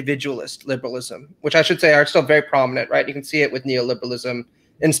possessive individualist liberalism, which I should say are still very prominent, right? You can see it with neoliberalism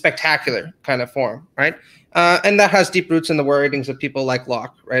in spectacular kind of form, right? And that has deep roots in the worryings of people like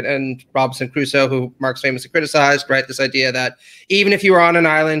Locke, right? And Robinson Crusoe, who Marx famously criticized, right? This idea that even if you were on an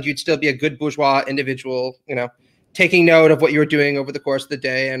island, you'd still be a good bourgeois individual, taking note of what you were doing over the course of the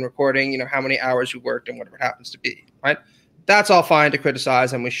day and recording, how many hours you worked and whatever it happens to be, right? That's all fine to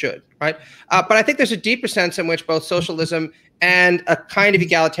criticize, and we should, right? But I think there's a deeper sense in which both socialism and a kind of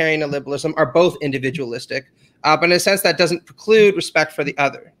egalitarian liberalism are both individualistic, but in a sense that doesn't preclude respect for the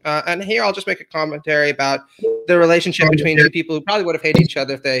other. And here I'll just make a commentary about the relationship between two people who probably would have hated each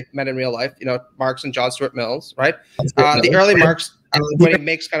other if they met in real life, Marx and John Stuart Mills, right? The early Marx, when he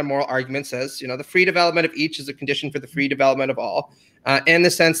makes kind of moral arguments, says, the free development of each is a condition for the free development of all, in the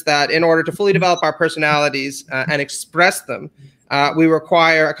sense that in order to fully develop our personalities and express them, we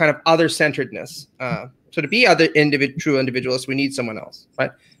require a kind of other-centeredness. So to be true individualists, we need someone else, right?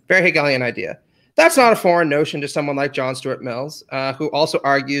 Very Hegelian idea. That's not a foreign notion to someone like John Stuart Mills, who also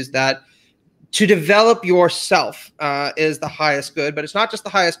argues that to develop yourself is the highest good, but it's not just the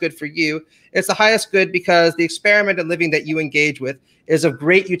highest good for you. It's the highest good because the experiment in living that you engage with is of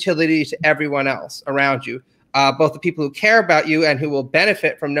great utility to everyone else around you, both the people who care about you and who will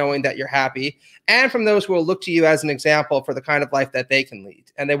benefit from knowing that you're happy, and from those who will look to you as an example for the kind of life that they can lead.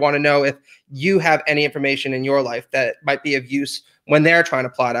 And they want to know if you have any information in your life that might be of use when they're trying to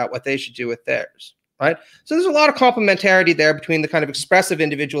plot out what they should do with theirs, right? So there's a lot of complementarity there between the kind of expressive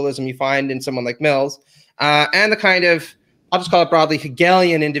individualism you find in someone like Mills and the kind of, I'll just call it broadly,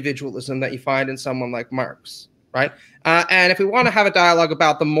 Hegelian individualism that you find in someone like Marx, right? And if we want to have a dialogue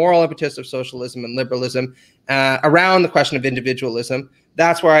about the moral impetus of socialism and liberalism around the question of individualism,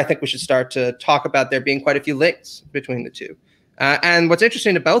 that's where I think we should start to talk about there being quite a few links between the two. And what's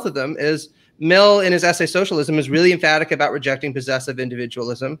interesting to both of them is Mill, in his essay Socialism, is really emphatic about rejecting possessive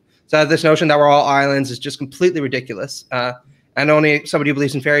individualism. So this notion that we're all islands is just completely ridiculous. And only somebody who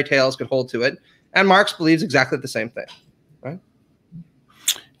believes in fairy tales could hold to it. And Marx believes exactly the same thing, right?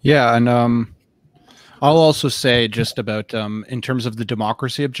 Yeah, and I'll also say just about in terms of the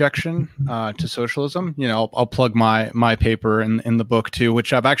democracy objection to socialism. You know, I'll plug my paper in the book too,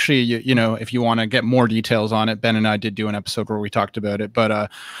 which I've actually, you know, if you want to get more details on it, Ben and I did do an episode where we talked about it. But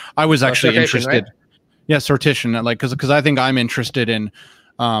I was actually interested. Right? Yeah, sortition. Like because I think I'm interested in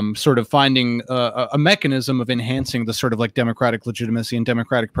sort of finding a mechanism of enhancing the sort of like democratic legitimacy and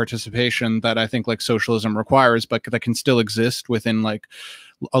democratic participation that I think like socialism requires, but that can still exist within like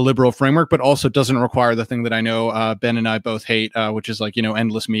a liberal framework, but also doesn't require the thing that I know Ben and I both hate, which is like, you know,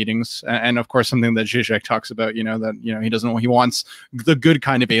 endless meetings. And of course, something that Zizek talks about, you know, that, you know, he wants the good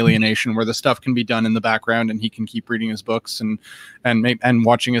kind of alienation where the stuff can be done in the background and he can keep reading his books and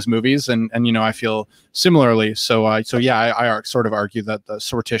watching his movies. And, you know, I feel similarly. So yeah, I sort of argue that the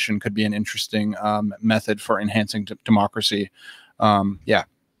sortition could be an interesting method for enhancing democracy. Yeah.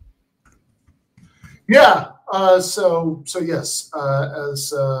 Yeah. So yes,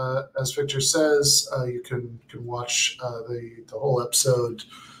 as Victor says, you can watch the whole episode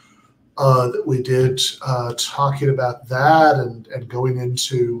that we did talking about that and going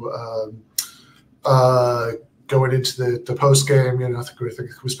into the post game. You know, I think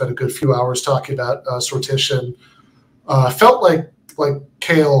we spent a good few hours talking about sortition. Felt like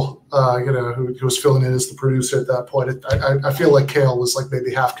Cale, you know, who was filling in as the producer at that point. I feel like Cale was like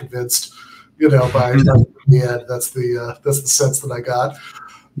maybe half convinced. You know, by the end, that's the sense that I got.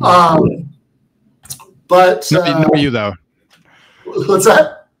 But not you though. What's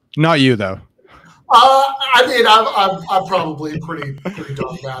that? Not you though. I mean, I'm probably pretty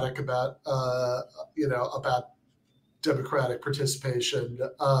dogmatic about you know, about democratic participation.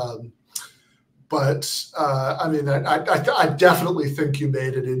 But I mean, I definitely think you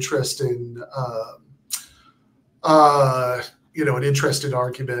made an interesting. You know, an interesting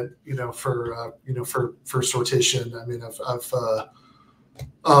argument, you know, for sortition. I mean,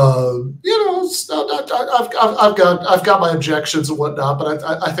 you know, I've got my objections and whatnot, but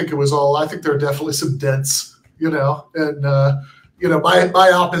I think it was all. I think there are definitely some dents, you know, and you know,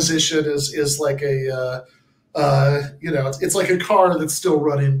 my opposition is like a. You know, it's like a car that's still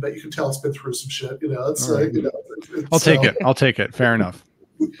running, but you can tell it's been through some shit. You know, it's right. You know, I'll take it. I'll take it. Fair enough.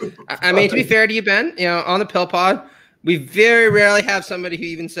 I mean, to be fair to you, Ben, you know, on the Pill Pod, we very rarely have somebody who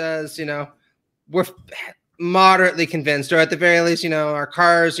even says, you know, we're moderately convinced, or at the very least, you know, our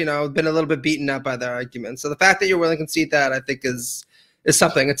cars, you know, been a little bit beaten up by their arguments. So the fact that you're willing to concede that, I think, is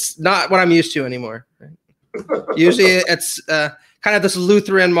something. It's not what I'm used to anymore. Right? Usually, it's kind of this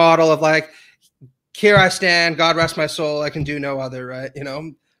Lutheran model of like, here I stand, God rest my soul, I can do no other. Right? You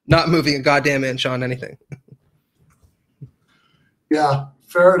know, not moving a goddamn inch on anything. Yeah,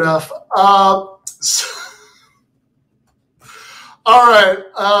 fair enough. All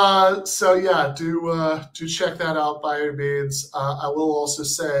right, so yeah, do check that out by any means. I will also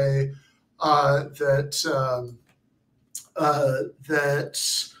say that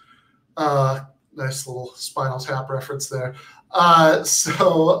nice little Spinal Tap reference there.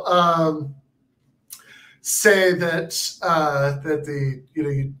 Say that that the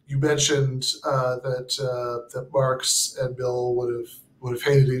you mentioned that Marx and Mill would have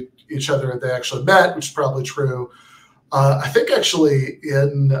hated each other if they actually met, which is probably true. I think actually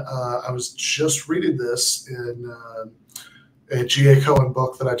I was just reading this in a G.A. Cohen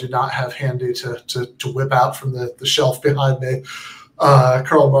book that I did not have handy to whip out from the shelf behind me,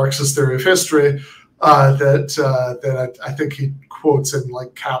 Karl Marx's Theory of History, that I think he quotes in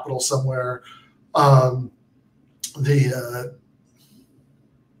like Capital somewhere. I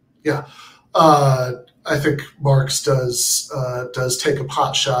think Marx does take a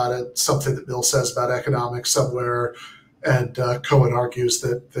pot shot at something that Mill says about economics somewhere. And Cohen argues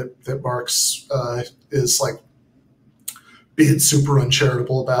that Marx is like being super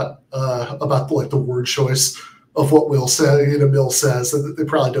uncharitable about like the word choice of what Mill says, and that they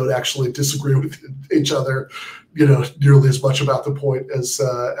probably don't actually disagree with each other, you know, nearly as much about the point as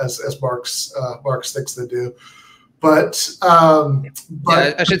Marx thinks they do. But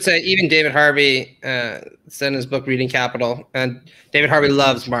yeah, I should say even David Harvey said in his book Reading Capital, and David Harvey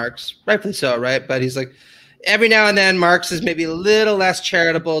loves Marx, rightfully so, right? But he's like, every now and then Marx is maybe a little less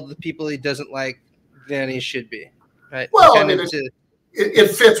charitable to the people he doesn't like than he should be, right? Well, I mean,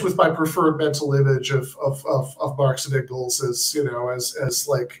 it fits with my preferred mental image of Marx and Engels as, you know, as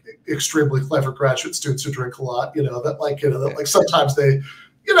like extremely clever graduate students who drink a lot, you know, that like, you know, that like sometimes they,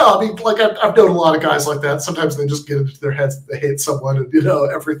 you know, I mean, like I've known a lot of guys like that. Sometimes they just get into their heads that they hate someone, and you know,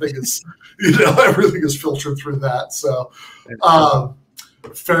 everything is filtered through that. So,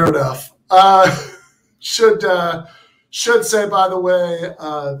 fair enough. Should say, by the way,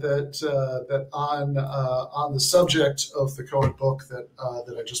 that on the subject of the Cohen book that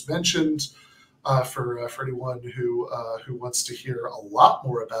I just mentioned, for anyone who wants to hear a lot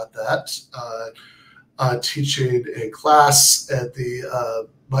more about that. Teaching a class at the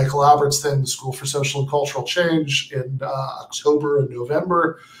Michael Albertson School for Social and Cultural Change in October and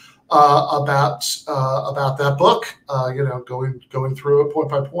November about that book. Going through it point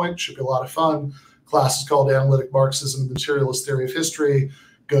by point should be a lot of fun. Class is called Analytic Marxism and Materialist Theory of History.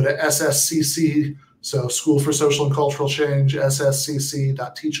 Go to SSCC, so School for Social and Cultural Change,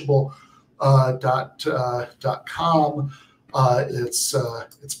 sscc.teachable.com.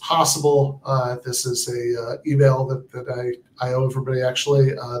 It's possible. This is a email that I owe everybody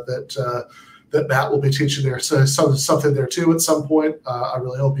actually that Matt will be teaching there. So something there too at some point. I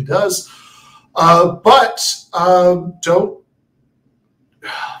really hope he does. But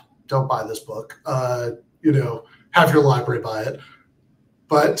don't buy this book. Have your library buy it,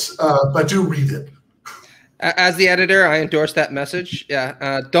 but do read it. As the editor, I endorse that message.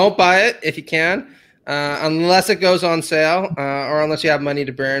 Yeah, don't buy it if you can. Unless it goes on sale or unless you have money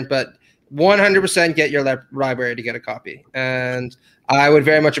to burn, but 100% get your library to get a copy. And I would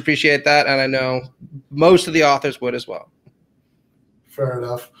very much appreciate that. And I know most of the authors would as well. Fair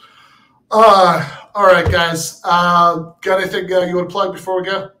enough. All right, guys. Got anything you want to plug before we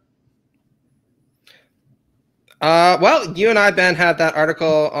go? Well, you and I, Ben, had that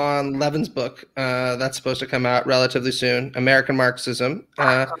article on Levin's book that's supposed to come out relatively soon, American Marxism.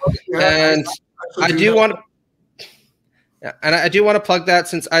 And I do want to, and I do want to plug that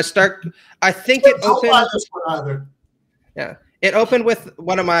since I think it opened. Yeah, it opened with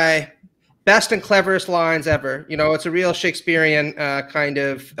one of my best and cleverest lines ever. It's a real Shakespearean kind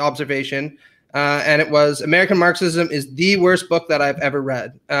of observation, and it was American Marxism is the worst book that I've ever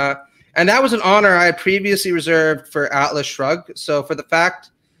read, and that was an honor I had previously reserved for Atlas Shrugged. So for the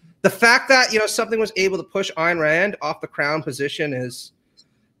fact that something was able to push Ayn Rand off the crown position is.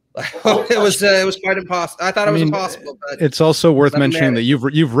 It was quite impossible. I thought it was impossible. But it's also worth mentioning that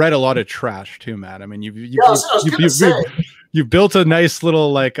you've read a lot of trash too, Matt. I mean, you've built a nice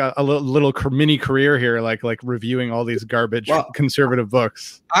little a little mini career here, like reviewing all these garbage conservative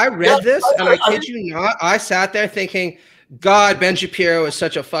books. I read this, and I kid you not, I sat there thinking, God, Ben Shapiro is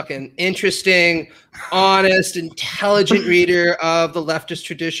such a fucking interesting, honest, intelligent reader of the leftist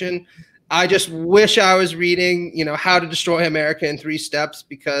tradition. I just wish I was reading, How to Destroy America in 3 Steps,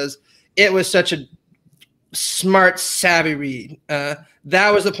 because it was such a smart, savvy read.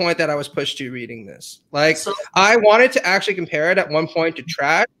 That was the point that I was pushed to reading this. I wanted to actually compare it at one point to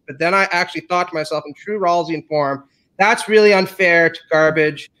trash, but then I actually thought to myself in true Rawlsian form, that's really unfair to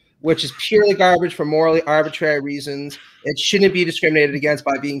garbage, which is purely garbage for morally arbitrary reasons. It shouldn't be discriminated against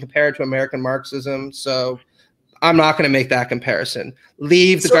by being compared to American Marxism. So I'm not going to make that comparison.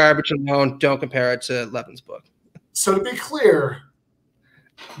 Leave the garbage alone. Don't compare it to Levin's book. So to be clear,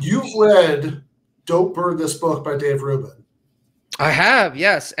 you've read Don't Burn This Book by Dave Rubin. I have,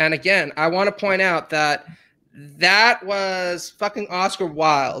 yes. And again, I want to point out that was fucking Oscar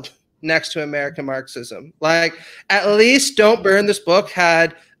Wilde next to American Marxism. At least Don't Burn This Book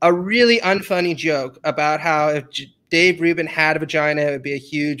had a really unfunny joke about how if Dave Rubin had a vagina, it would be a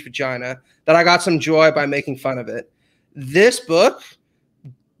huge vagina, that I got some joy by making fun of it. This book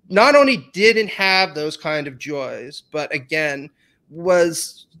not only didn't have those kind of joys, but again,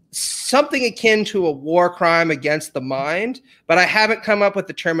 was something akin to a war crime against the mind, but I haven't come up with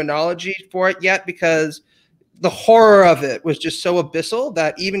the terminology for it yet because the horror of it was just so abyssal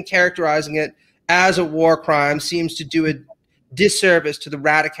that even characterizing it as a war crime seems to do a disservice to the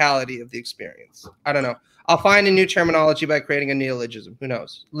radicality of the experience. I don't know. I'll find a new terminology by creating a neologism. Who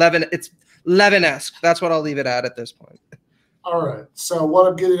knows? It's Levin-esque. That's what I'll leave it at this point. All right. So what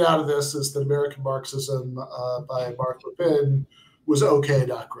I'm getting out of this is that American Marxism by Mark Levin was okay,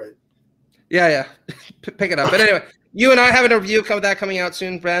 not great. Yeah. Pick it up. But anyway, you and I have a review of that coming out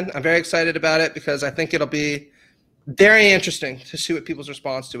soon, Bren. I'm very excited about it because I think it'll be very interesting to see what people's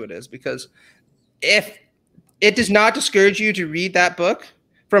response to it is. Because if it does not discourage you to read that book,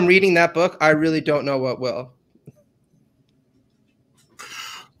 from reading that book, I really don't know what will.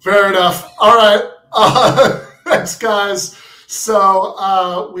 Fair enough. All right. Thanks, guys.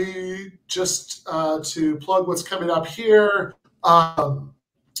 So we just to plug what's coming up here. On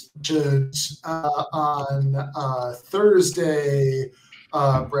Thursday,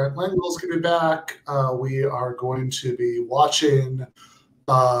 Brent Lengel's going to be back. We are going to be watching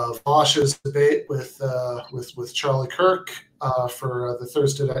Vosh's debate with Charlie Kirk for the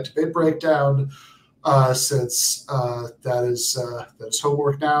Thursday night debate breakdown. Since that is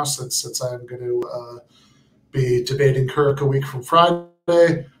homework now, since I'm going to be debating Kirk a week from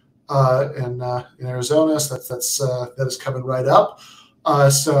Friday in Arizona, so that is coming right up.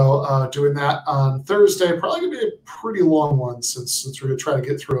 So doing that on Thursday, probably gonna be a pretty long one since we're gonna try to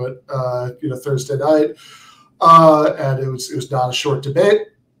get through it, Thursday night. And it was not a short debate.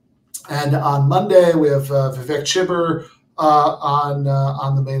 And on Monday we have Vivek Chibber on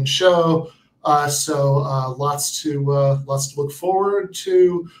the main show. So lots to look forward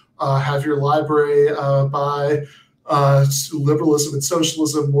to. Have your library by Liberalism and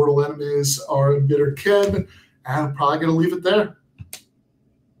Socialism, Mortal Enemies, or Embittered Kin. And I'm probably going to leave it there.